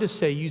goes on to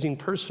say, using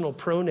personal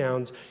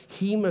pronouns,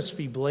 he must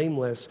be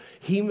blameless.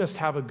 He must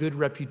have a good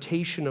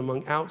reputation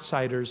among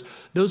outsiders.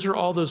 Those are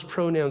all those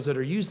pronouns that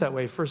are used that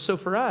way. So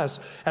for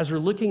us, as we're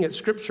looking at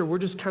Scripture, we're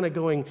just kind of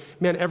going,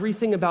 man,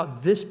 everything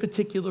about this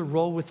particular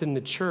role within the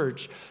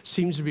church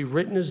seems to be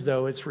written as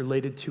though it's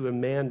related to a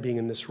man being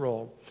in this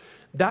role.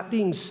 That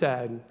being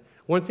said,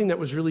 one thing that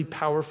was really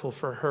powerful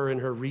for her in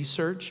her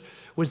research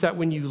was that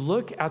when you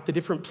look at the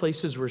different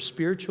places where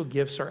spiritual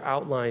gifts are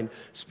outlined,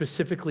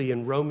 specifically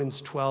in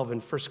Romans 12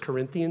 and 1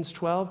 Corinthians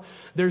 12,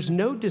 there's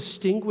no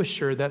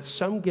distinguisher that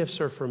some gifts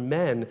are for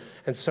men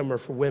and some are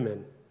for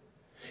women.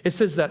 It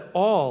says that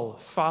all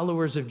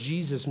followers of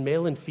Jesus,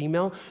 male and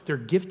female, they're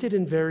gifted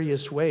in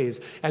various ways.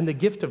 And the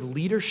gift of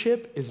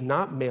leadership is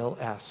not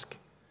male-esque.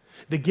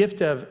 The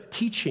gift of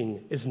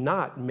teaching is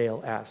not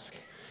male-esque.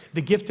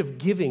 The gift of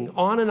giving,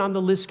 on and on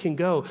the list can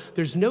go.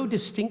 There's no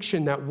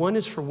distinction that one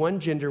is for one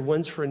gender,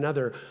 one's for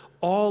another.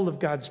 All of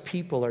God's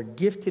people are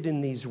gifted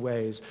in these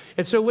ways.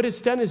 And so what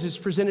it's done is it's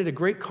presented a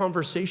great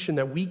conversation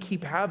that we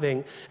keep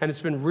having, and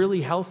it's been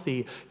really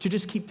healthy to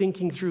just keep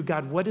thinking through,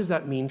 God, what does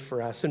that mean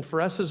for us? And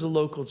for us as a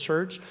local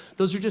church,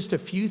 those are just a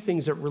few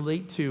things that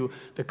relate to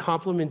the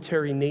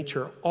complementary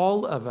nature.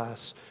 All of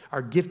us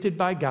are gifted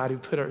by God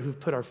who've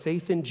put our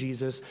faith in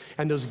Jesus,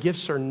 and those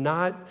gifts are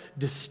not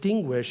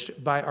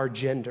distinguished by our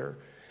gender.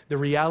 The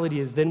reality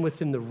is then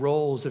within the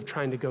roles of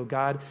trying to go,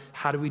 God,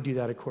 how do we do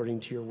that according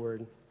to your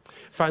word?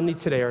 Finally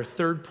today, our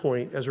third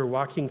point as we're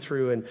walking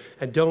through,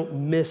 and don't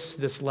miss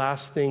this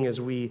last thing as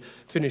we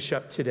finish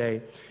up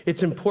today,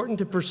 it's important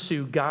to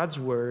pursue God's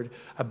word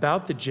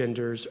about the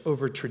genders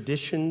over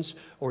traditions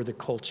or the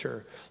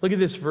culture. Look at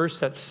this verse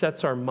that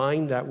sets our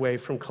mind that way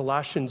from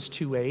Colossians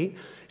 2:8.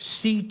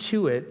 See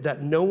to it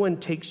that no one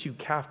takes you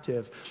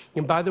captive.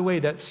 And by the way,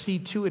 that see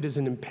to it is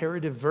an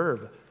imperative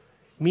verb,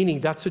 meaning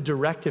that's a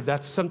directive.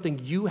 That's something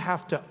you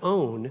have to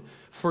own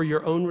for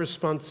your own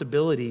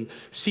responsibility.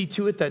 See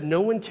to it that no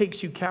one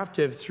takes you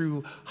captive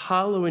through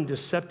hollow and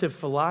deceptive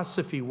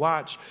philosophy,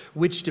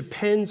 which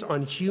depends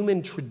on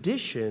human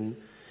tradition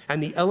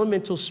and the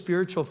elemental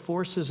spiritual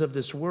forces of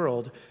this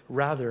world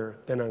rather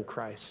than on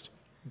Christ.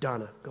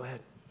 Donna, go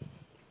ahead.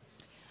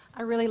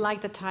 I really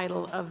like the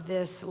title of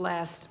this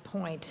last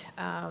point,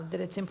 that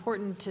it's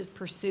important to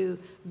pursue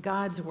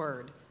God's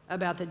word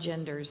about the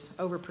genders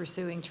over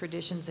pursuing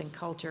traditions and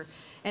culture.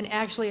 And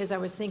actually, as I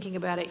was thinking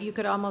about it, you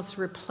could almost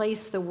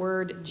replace the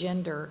word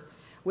gender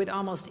with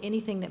almost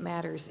anything that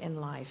matters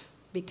in life,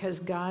 because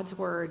God's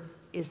word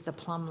is the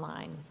plumb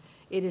line.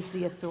 It is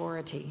the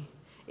authority.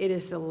 It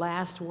is the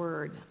last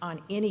word on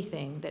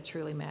anything that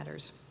truly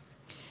matters.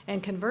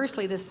 And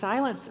conversely, the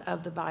silence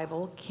of the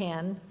Bible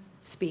can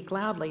speak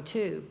loudly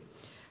too.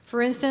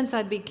 For instance,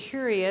 I'd be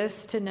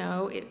curious to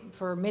know,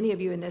 for many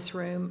of you in this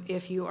room,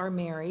 if you are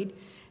married,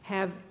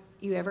 have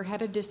you ever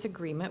had a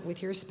disagreement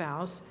with your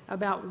spouse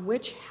about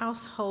which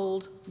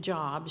household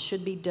job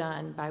should be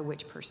done by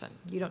which person?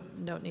 You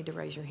don't need to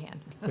raise your hand.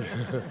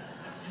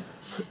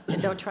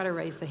 And don't try to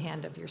raise the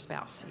hand of your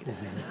spouse either.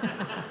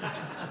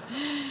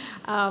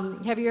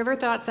 Have you ever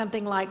thought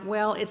something like,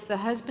 well, it's the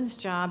husband's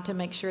job to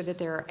make sure that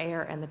there's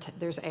air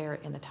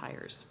in the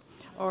tires?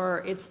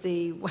 Or it's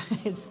the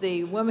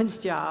woman's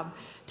job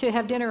to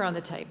have dinner on the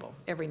table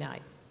every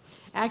night?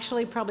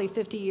 Actually, probably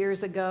 50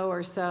 years ago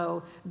or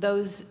so,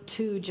 those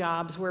two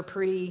jobs were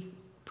pretty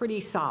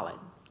solid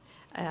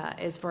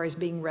as far as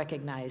being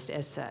recognized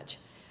as such.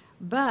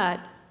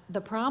 But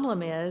the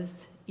problem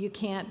is you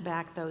can't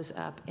back those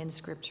up in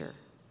Scripture.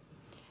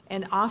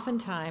 And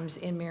oftentimes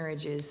in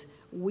marriages,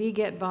 we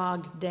get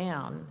bogged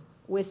down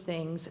with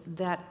things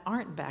that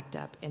aren't backed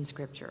up in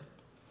Scripture.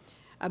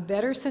 A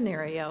better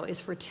scenario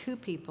is for two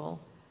people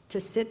to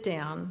sit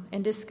down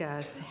and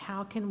discuss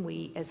how can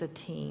we as a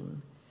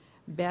team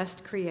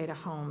best create a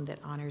home that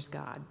honors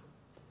God.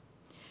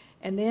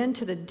 And then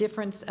to the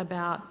difference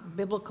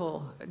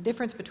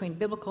between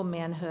biblical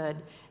manhood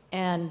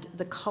and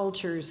the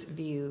culture's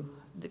view,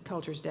 the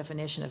culture's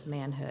definition of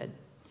manhood.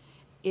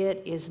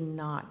 It is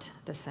not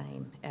the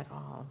same at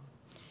all.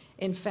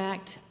 In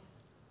fact,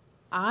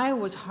 I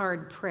was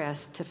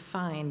hard-pressed to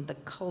find the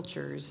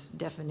culture's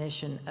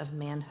definition of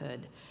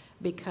manhood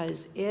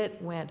because it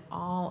went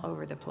all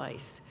over the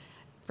place,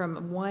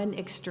 from one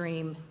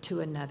extreme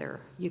to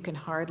another. You can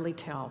hardly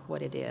tell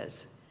what it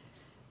is.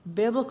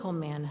 Biblical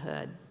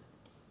manhood,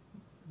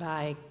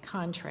 by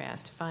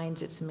contrast,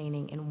 finds its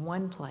meaning in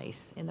one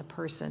place, in the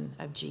person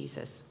of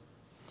Jesus.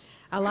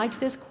 I liked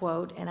this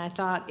quote, and I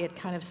thought it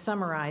kind of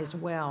summarized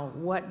well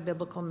what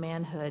biblical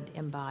manhood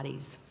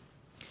embodies.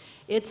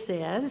 It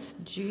says,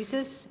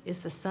 Jesus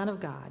is the Son of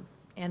God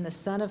and the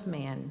Son of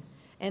Man,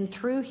 and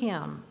through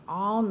him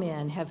all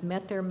men have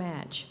met their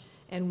match,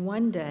 and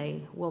one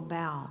day will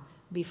bow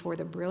before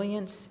the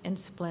brilliance and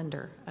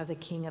splendor of the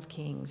King of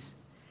Kings.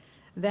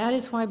 That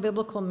is why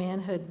biblical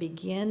manhood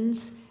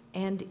begins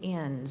and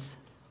ends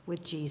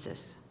with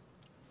Jesus.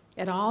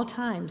 At all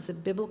times, the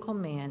biblical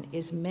man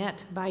is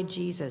met by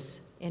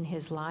Jesus in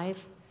his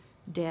life,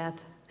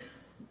 death,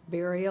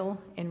 burial,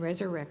 and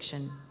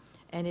resurrection,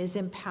 and is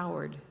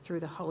empowered through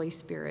the Holy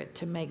Spirit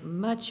to make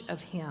much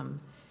of him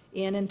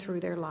in and through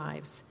their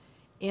lives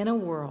in a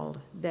world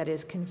that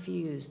is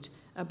confused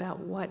about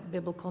what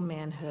biblical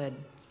manhood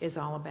is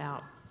all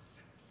about.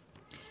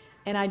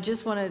 And I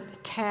just want to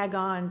tag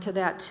on to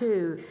that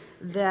too,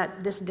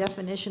 that this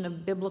definition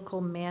of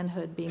biblical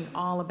manhood being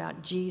all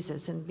about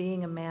Jesus and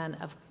being a man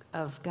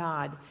of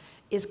God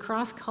is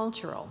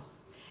cross-cultural.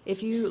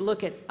 If you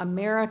look at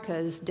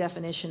America's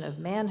definition of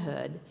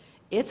manhood,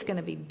 it's going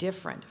to be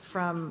different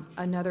from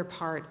another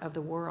part of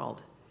the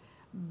world.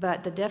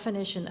 But the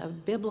definition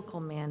of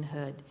biblical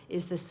manhood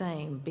is the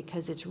same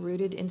because it's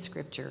rooted in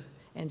Scripture,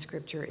 and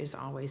Scripture is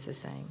always the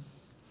same.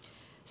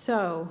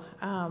 So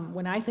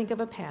when I think of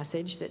a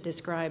passage that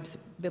describes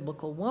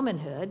biblical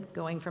womanhood,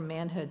 going from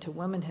manhood to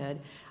womanhood,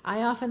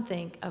 I often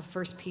think of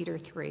 1 Peter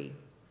 3,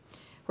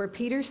 where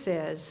Peter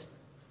says,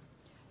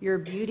 "Your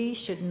beauty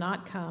should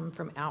not come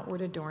from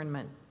outward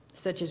adornment,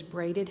 such as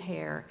braided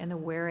hair and the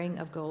wearing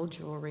of gold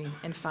jewelry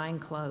and fine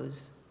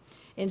clothes.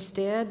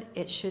 Instead,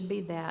 it should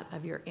be that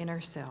of your inner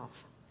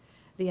self,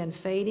 the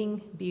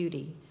unfading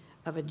beauty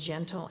of a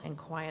gentle and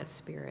quiet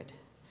spirit,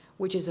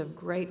 which is of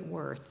great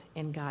worth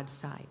in God's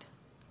sight."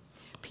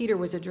 Peter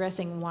was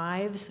addressing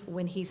wives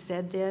when he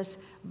said this,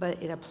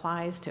 but it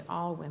applies to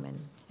all women.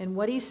 And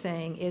what he's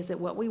saying is that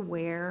what we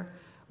wear,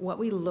 what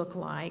we look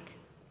like,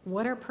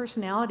 what our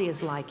personality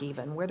is like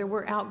even, whether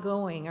we're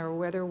outgoing or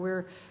whether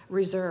we're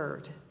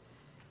reserved,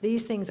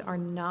 these things are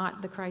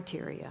not the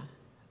criteria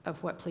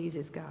of what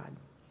pleases God.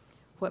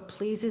 What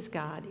pleases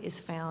God is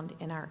found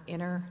in our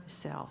inner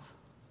self.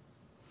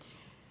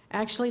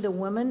 Actually, the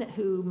woman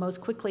who most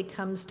quickly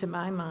comes to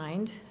my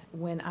mind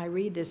when I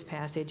read this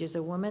passage is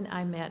a woman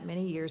I met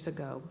many years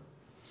ago.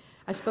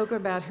 I spoke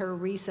about her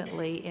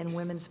recently in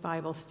Women's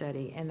Bible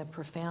Study and the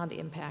profound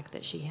impact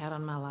that she had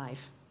on my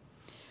life.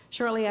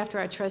 Shortly after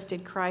I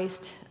trusted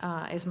Christ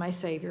as my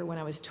Savior when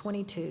I was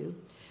 22,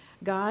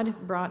 God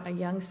brought a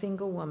young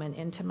single woman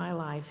into my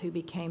life who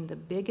became the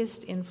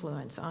biggest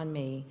influence on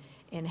me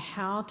in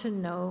how to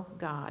know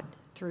God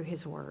through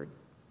His Word.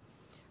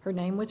 Her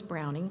name was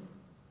Brownie.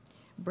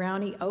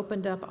 Brownie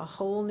opened up a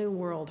whole new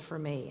world for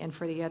me and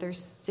for the other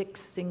 6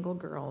 single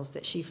girls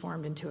that she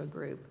formed into a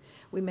group.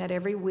 We met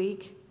every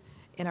week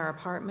in our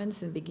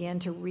apartments and began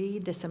to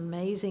read this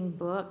amazing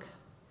book.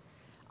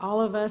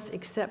 All of us,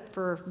 except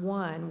for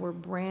one, were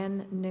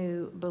brand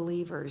new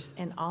believers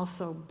and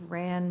also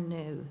brand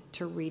new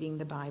to reading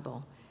the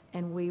Bible,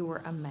 and we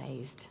were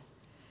amazed.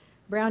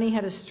 Brownie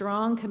had a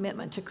strong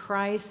commitment to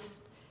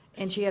Christ,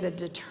 and she had a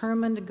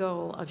determined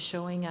goal of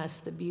showing us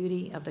the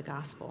beauty of the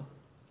gospel.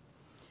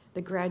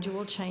 The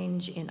gradual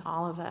change in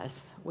all of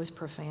us was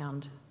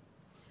profound.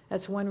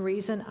 That's one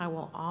reason I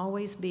will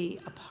always be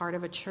a part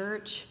of a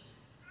church.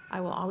 I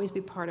will always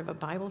be part of a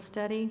Bible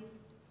study.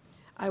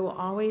 I will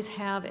always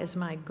have as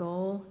my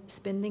goal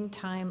spending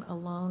time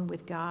alone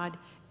with God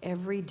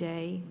every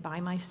day by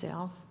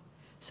myself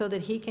so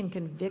that He can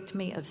convict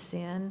me of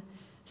sin,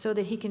 so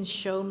that He can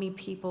show me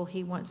people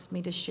He wants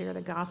me to share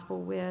the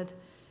gospel with,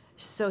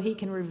 so He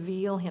can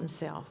reveal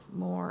Himself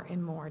more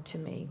and more to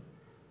me.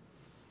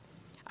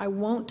 I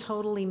won't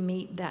totally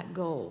meet that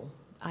goal.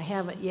 I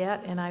haven't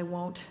yet, and I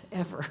won't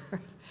ever.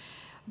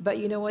 But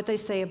you know what they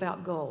say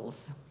about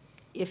goals?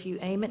 If you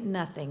aim at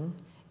nothing,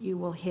 you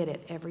will hit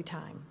it every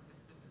time.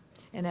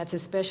 And that's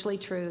especially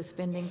true of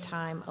spending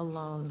time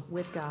alone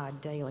with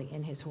God daily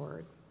in His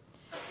Word.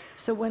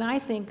 So when I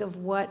think of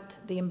what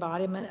the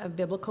embodiment of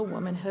biblical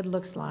womanhood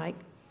looks like,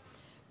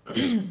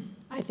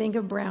 I think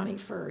of Brownie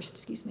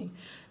first,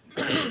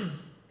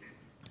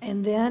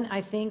 and then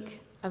I think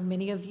of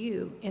many of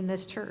you in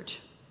this church.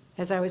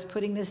 As I was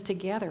putting this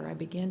together, I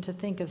began to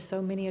think of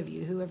so many of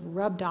you who have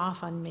rubbed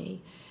off on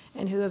me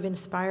and who have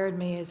inspired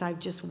me as I've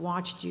just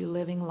watched you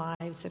living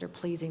lives that are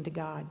pleasing to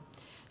God.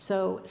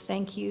 So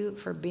thank you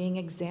for being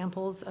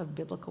examples of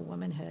biblical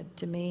womanhood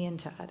to me and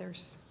to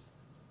others.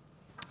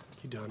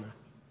 Thank you,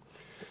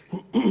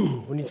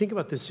 Donna. When you think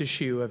about this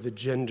issue of the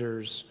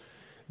genders,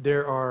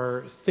 there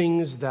are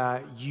things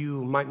that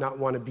you might not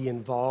want to be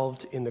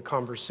involved in the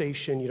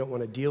conversation, you don't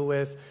want to deal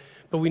with.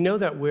 But we know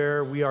that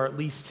where we are, at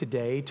least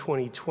today,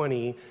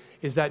 2020,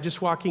 is that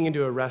just walking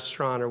into a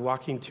restaurant or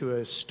walking to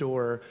a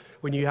store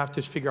when you have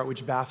to figure out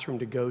which bathroom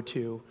to go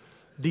to,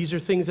 these are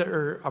things that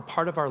are a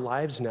part of our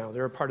lives now.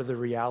 They're a part of the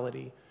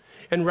reality.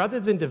 And rather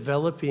than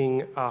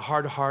developing a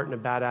hard heart and a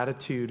bad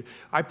attitude,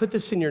 I put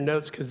this in your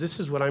notes because this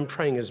is what I'm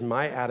praying is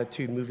my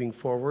attitude moving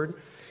forward,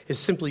 is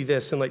simply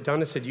this. And like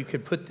Donna said, you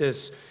could put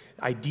this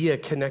idea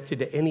connected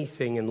to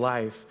anything in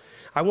life.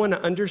 I want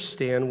to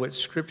understand what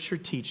Scripture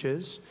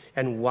teaches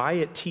and why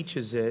it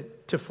teaches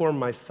it to form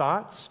my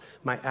thoughts,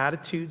 my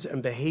attitudes,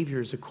 and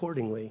behaviors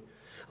accordingly.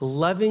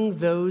 Loving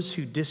those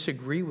who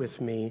disagree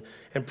with me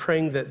and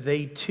praying that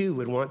they too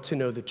would want to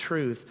know the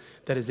truth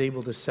that is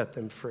able to set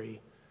them free.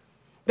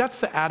 That's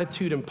the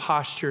attitude and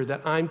posture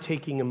that I'm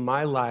taking in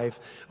my life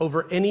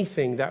over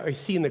anything that I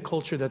see in the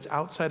culture that's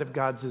outside of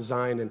God's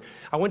design. And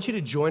I want you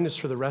to join us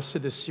for the rest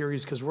of this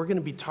series because we're going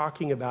to be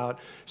talking about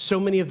so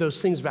many of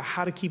those things, about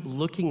how to keep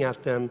looking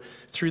at them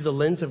through the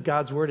lens of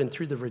God's word and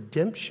through the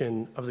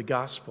redemption of the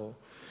gospel.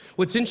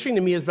 What's interesting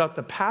to me is about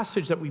the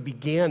passage that we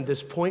began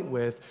this point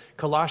with,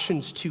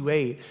 Colossians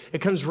 2:8.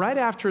 It comes right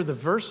after the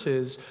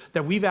verses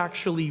that we've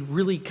actually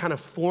really kind of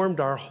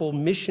formed our whole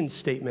mission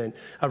statement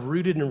of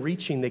rooted and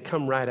reaching. They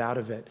come right out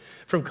of it.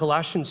 From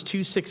Colossians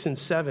 2:6 and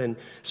 7.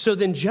 So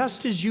then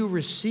just as you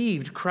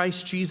received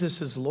Christ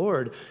Jesus as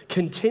Lord,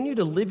 continue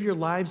to live your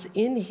lives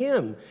in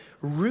him,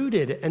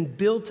 rooted and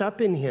built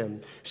up in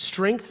him,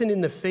 strengthened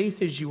in the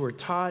faith as you were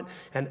taught,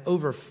 and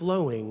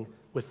overflowing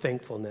with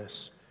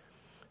thankfulness.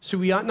 So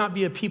we ought not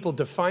be a people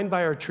defined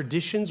by our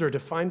traditions or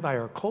defined by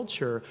our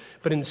culture,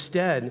 but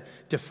instead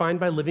defined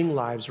by living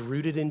lives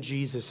rooted in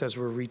Jesus as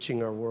we're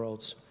reaching our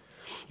worlds.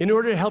 In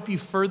order to help you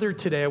further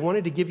today, I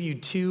wanted to give you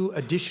 2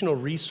 additional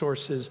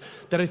resources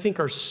that I think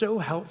are so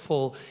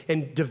helpful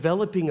in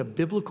developing a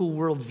biblical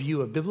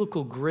worldview, a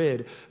biblical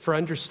grid for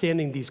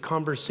understanding these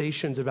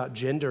conversations about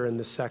gender and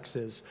the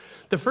sexes.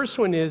 The first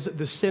one is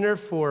the Center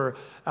for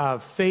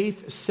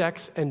Faith,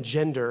 Sex, and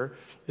Gender.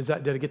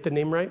 Did I get the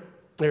name right?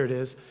 There it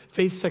is,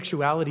 Faith,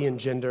 Sexuality, and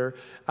Gender.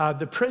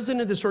 The president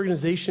of this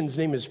organization's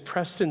name is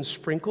Preston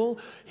Sprinkle.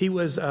 He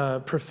was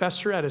a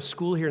professor at a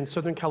school here in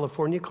Southern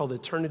California called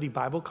Eternity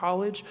Bible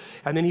College.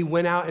 And then he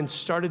went out and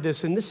started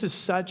this. And this is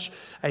such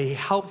a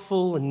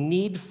helpful,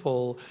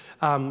 needful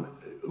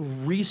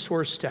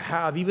resource to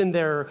have. Even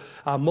their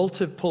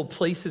multiple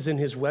places in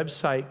his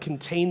website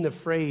contain the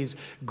phrase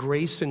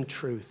grace and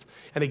truth.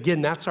 And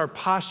again, that's our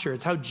posture.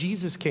 It's how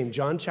Jesus came,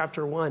 John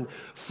chapter 1,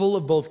 full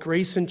of both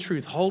grace and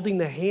truth, holding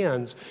the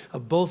hands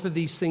of both of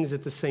these things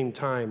at the same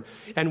time.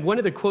 And one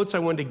of the quotes I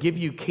wanted to give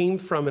you came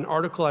from an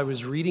article I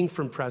was reading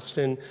from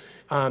Preston,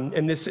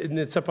 and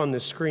it's up on the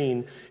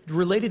screen.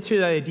 Related to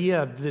the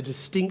idea of the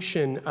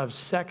distinction of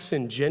sex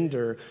and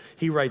gender,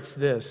 he writes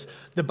this: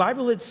 the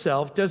Bible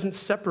itself doesn't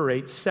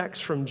separate sex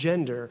from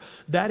gender.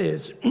 That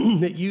is,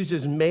 it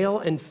uses male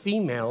and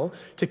female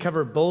to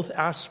cover both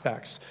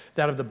aspects,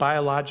 that of the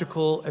biological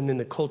and then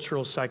the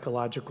cultural,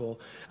 psychological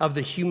of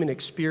the human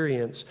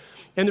experience.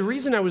 And the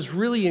reason I was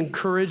really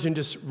encouraged and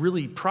just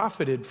really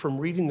profited from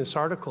reading this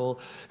article,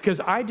 because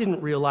I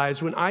didn't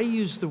realize when I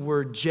use the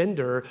word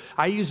gender,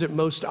 I use it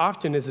most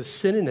often as a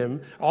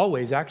synonym,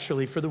 always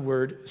actually, for the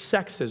word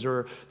sexes,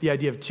 or the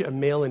idea of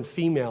male and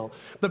female.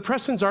 But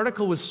Preston's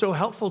article was so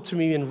helpful to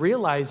me in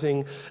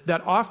realizing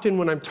that often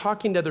when I'm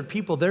talking to other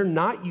people, they're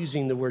not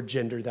using the word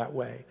gender that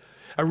way.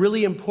 A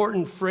really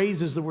important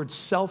phrase is the word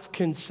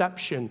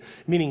self-conception,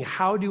 meaning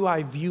how do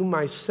I view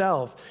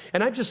myself?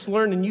 And I've just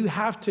learned, and you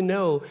have to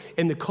know,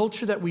 in the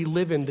culture that we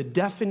live in, the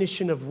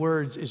definition of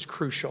words is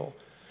crucial.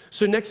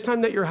 So next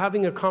time that you're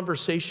having a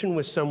conversation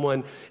with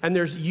someone and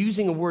they're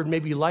using a word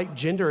maybe like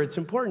gender, it's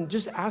important,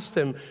 just ask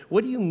them,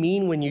 what do you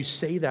mean when you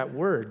say that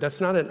word?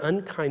 That's not an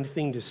unkind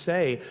thing to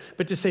say,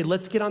 but to say,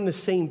 let's get on the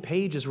same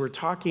page as we're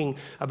talking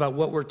about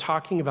what we're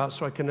talking about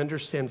so I can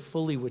understand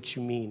fully what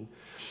you mean.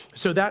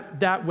 So that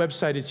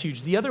website is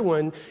huge. The other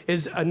one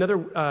is another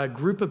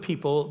group of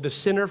people, the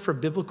Center for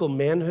Biblical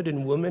Manhood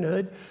and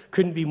Womanhood.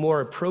 Couldn't be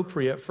more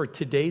appropriate for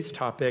today's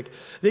topic.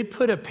 They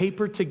put a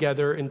paper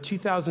together in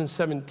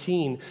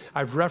 2017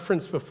 I've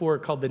referenced before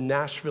called the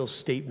Nashville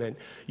Statement.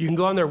 You can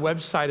go on their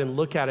website and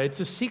look at it.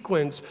 It's a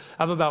sequence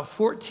of about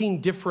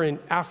 14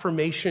 different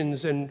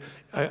affirmations and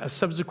a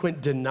subsequent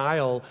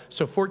denial,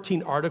 so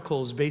 14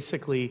 articles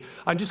basically,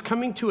 on just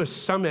coming to a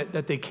summit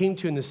that they came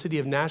to in the city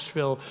of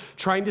Nashville,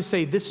 trying to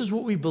say this is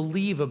what we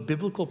believe a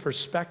biblical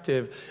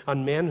perspective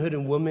on manhood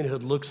and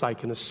womanhood looks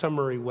like in a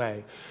summary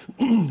way.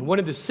 One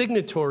of the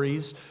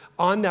signatories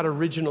on that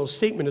original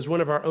statement is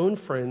one of our own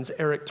friends,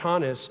 Eric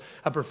Tanis,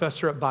 a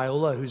professor at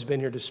Biola who's been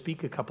here to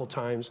speak a couple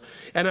times.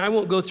 And I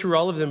won't go through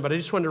all of them, but I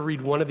just want to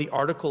read one of the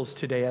articles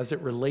today as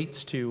it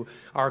relates to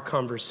our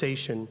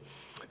conversation.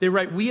 They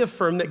write, we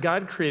affirm that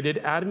God created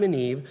Adam and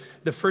Eve,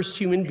 the first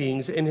human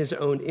beings, in his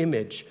own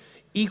image,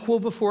 equal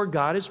before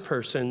God as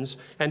persons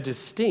and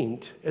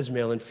distinct as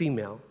male and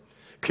female.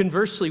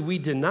 Conversely, we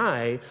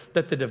deny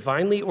that the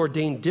divinely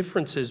ordained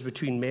differences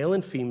between male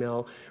and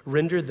female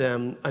render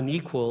them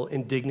unequal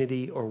in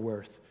dignity or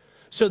worth.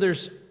 So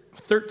there's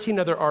 13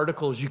 other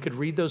articles. You could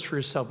read those for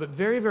yourself, but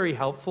very, very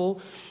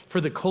helpful for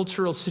the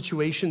cultural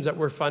situations that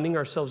we're finding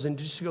ourselves in.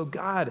 Just to go,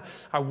 God,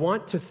 I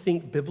want to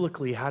think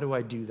biblically. How do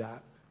I do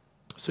that?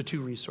 So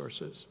 2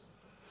 resources.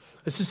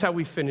 This is how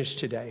we finish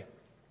today.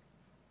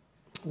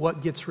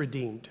 What gets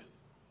redeemed?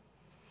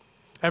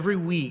 Every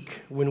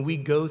week when we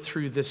go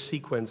through this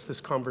sequence,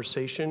 this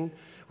conversation,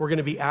 we're going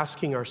to be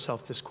asking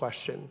ourselves this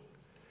question.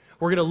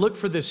 We're going to look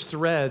for this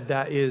thread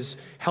that is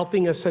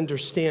helping us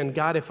understand,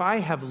 God, if I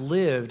have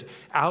lived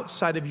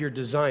outside of your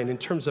design in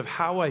terms of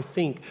how I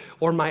think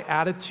or my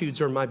attitudes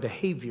or my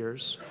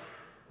behaviors,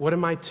 what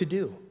am I to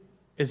do?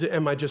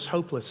 Am I just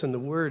hopeless? And the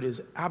word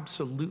is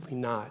absolutely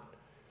not.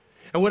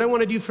 And what I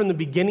want to do from the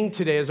beginning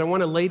today is I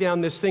want to lay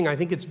down this thing. I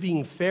think it's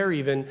being fair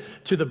even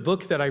to the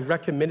book that I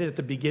recommended at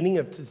the beginning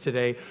of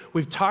today.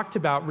 We've talked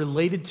about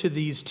related to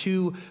these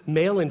 2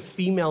 male and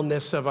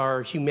femaleness of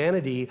our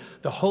humanity,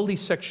 the holy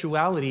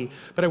sexuality.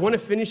 But I want to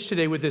finish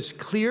today with this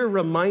clear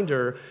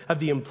reminder of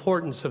the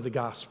importance of the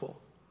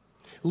gospel.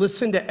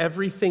 Listen to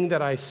everything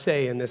that I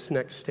say in this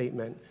next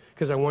statement,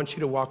 because I want you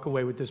to walk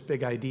away with this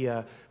big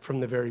idea from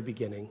the very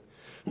beginning.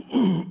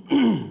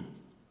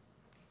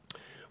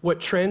 What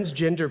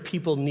transgender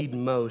people need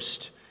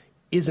most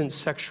isn't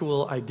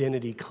sexual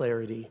identity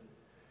clarity,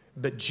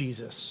 but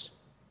Jesus.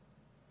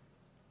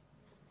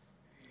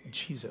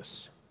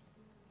 Jesus.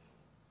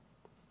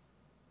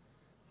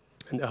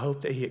 And the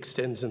hope that he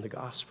extends in the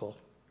gospel.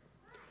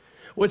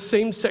 What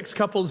same-sex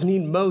couples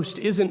need most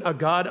isn't a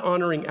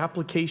God-honoring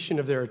application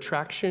of their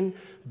attraction,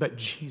 but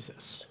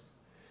Jesus.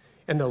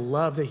 And the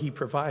love that he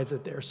provides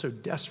that they're so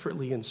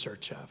desperately in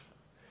search of.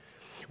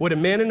 What a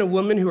man and a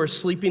woman who are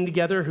sleeping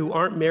together, who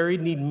aren't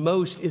married, need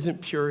most isn't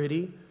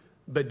purity,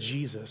 but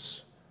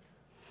Jesus.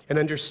 And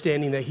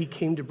understanding that he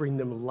came to bring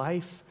them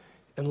life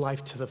and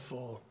life to the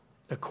full,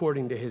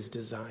 according to his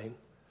design.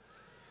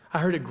 I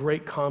heard a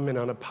great comment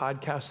on a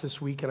podcast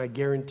this week, and I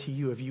guarantee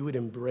you, if you would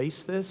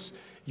embrace this,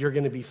 you're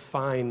going to be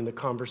fine in the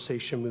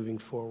conversation moving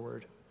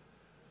forward.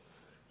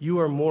 You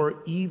are more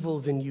evil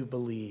than you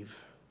believe,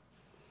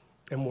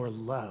 and more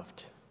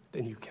loved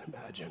than you can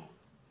imagine.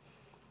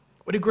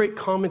 What a great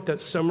comment that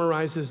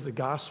summarizes the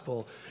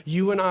gospel.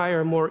 You and I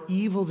are more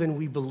evil than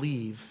we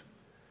believe,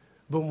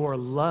 but more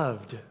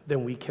loved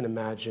than we can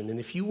imagine. And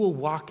if you will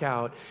walk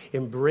out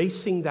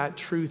embracing that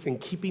truth and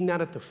keeping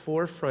that at the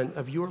forefront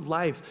of your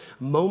life,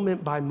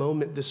 moment by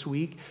moment this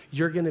week,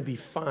 you're going to be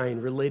fine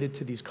related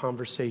to these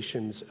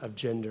conversations of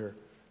gender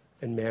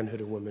and manhood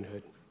and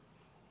womanhood.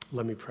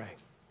 Let me pray.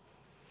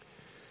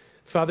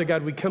 Father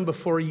God, we come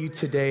before you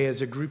today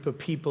as a group of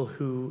people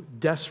who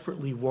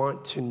desperately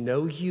want to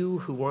know you,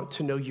 who want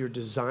to know your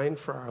design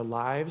for our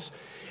lives,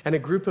 and a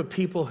group of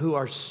people who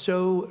are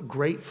so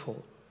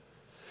grateful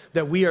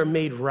that we are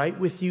made right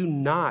with you,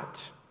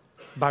 not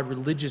by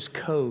religious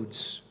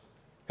codes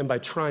and by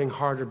trying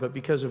harder, but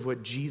because of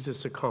what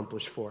Jesus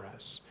accomplished for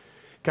us.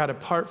 God,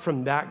 apart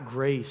from that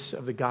grace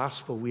of the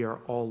gospel, we are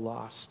all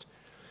lost.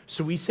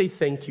 So we say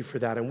thank you for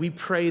that. And we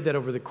pray that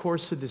over the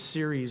course of this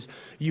series,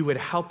 you would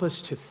help us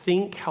to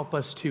think, help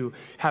us to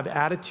have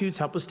attitudes,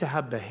 help us to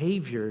have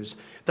behaviors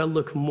that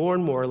look more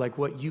and more like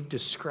what you've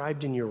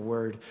described in your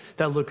word,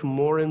 that look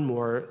more and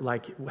more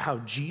like how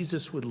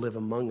Jesus would live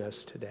among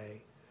us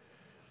today.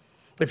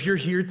 If you're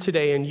here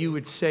today and you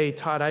would say,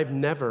 Todd, I've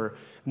never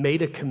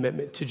made a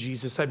commitment to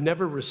Jesus. I've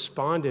never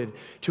responded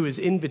to his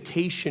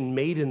invitation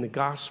made in the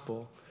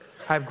gospel.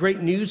 I have great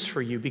news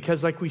for you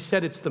because, like we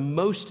said, it's the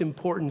most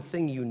important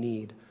thing you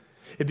need.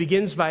 It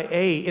begins by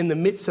in the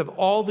midst of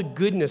all the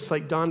goodness,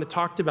 like Donna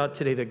talked about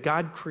today, that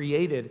God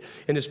created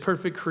in his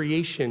perfect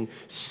creation,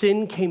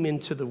 sin came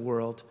into the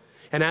world.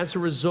 And as a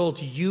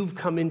result, you've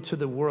come into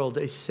the world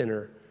a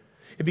sinner.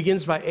 It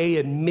begins by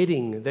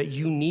admitting that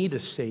you need a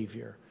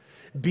Savior.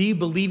 B,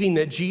 believing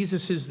that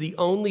Jesus is the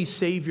only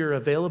Savior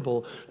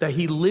available, that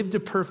he lived a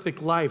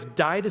perfect life,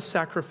 died a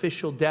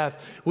sacrificial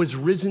death, was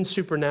risen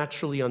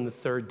supernaturally on the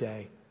 3rd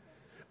day.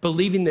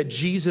 Believing that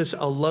Jesus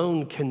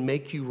alone can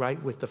make you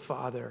right with the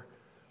Father.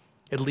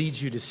 It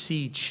leads you to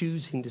C,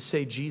 choosing to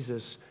say,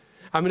 Jesus,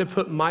 I'm going to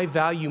put my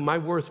value, my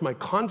worth, my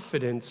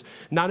confidence,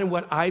 not in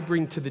what I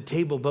bring to the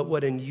table, but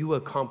what in you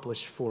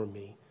accomplished for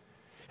me.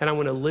 And I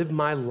want to live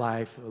my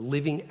life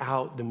living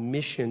out the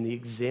mission, the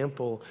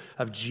example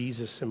of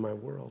Jesus in my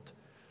world.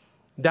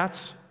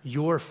 That's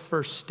your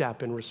first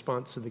step in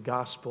response to the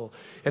gospel.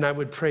 And I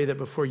would pray that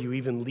before you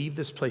even leave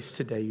this place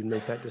today, you'd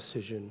make that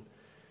decision.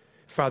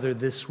 Father,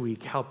 this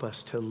week, help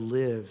us to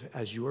live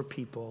as your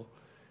people.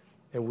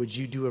 And would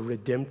you do a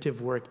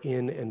redemptive work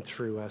in and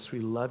through us? We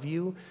love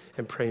you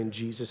and pray in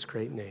Jesus'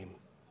 great name.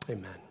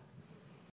 Amen.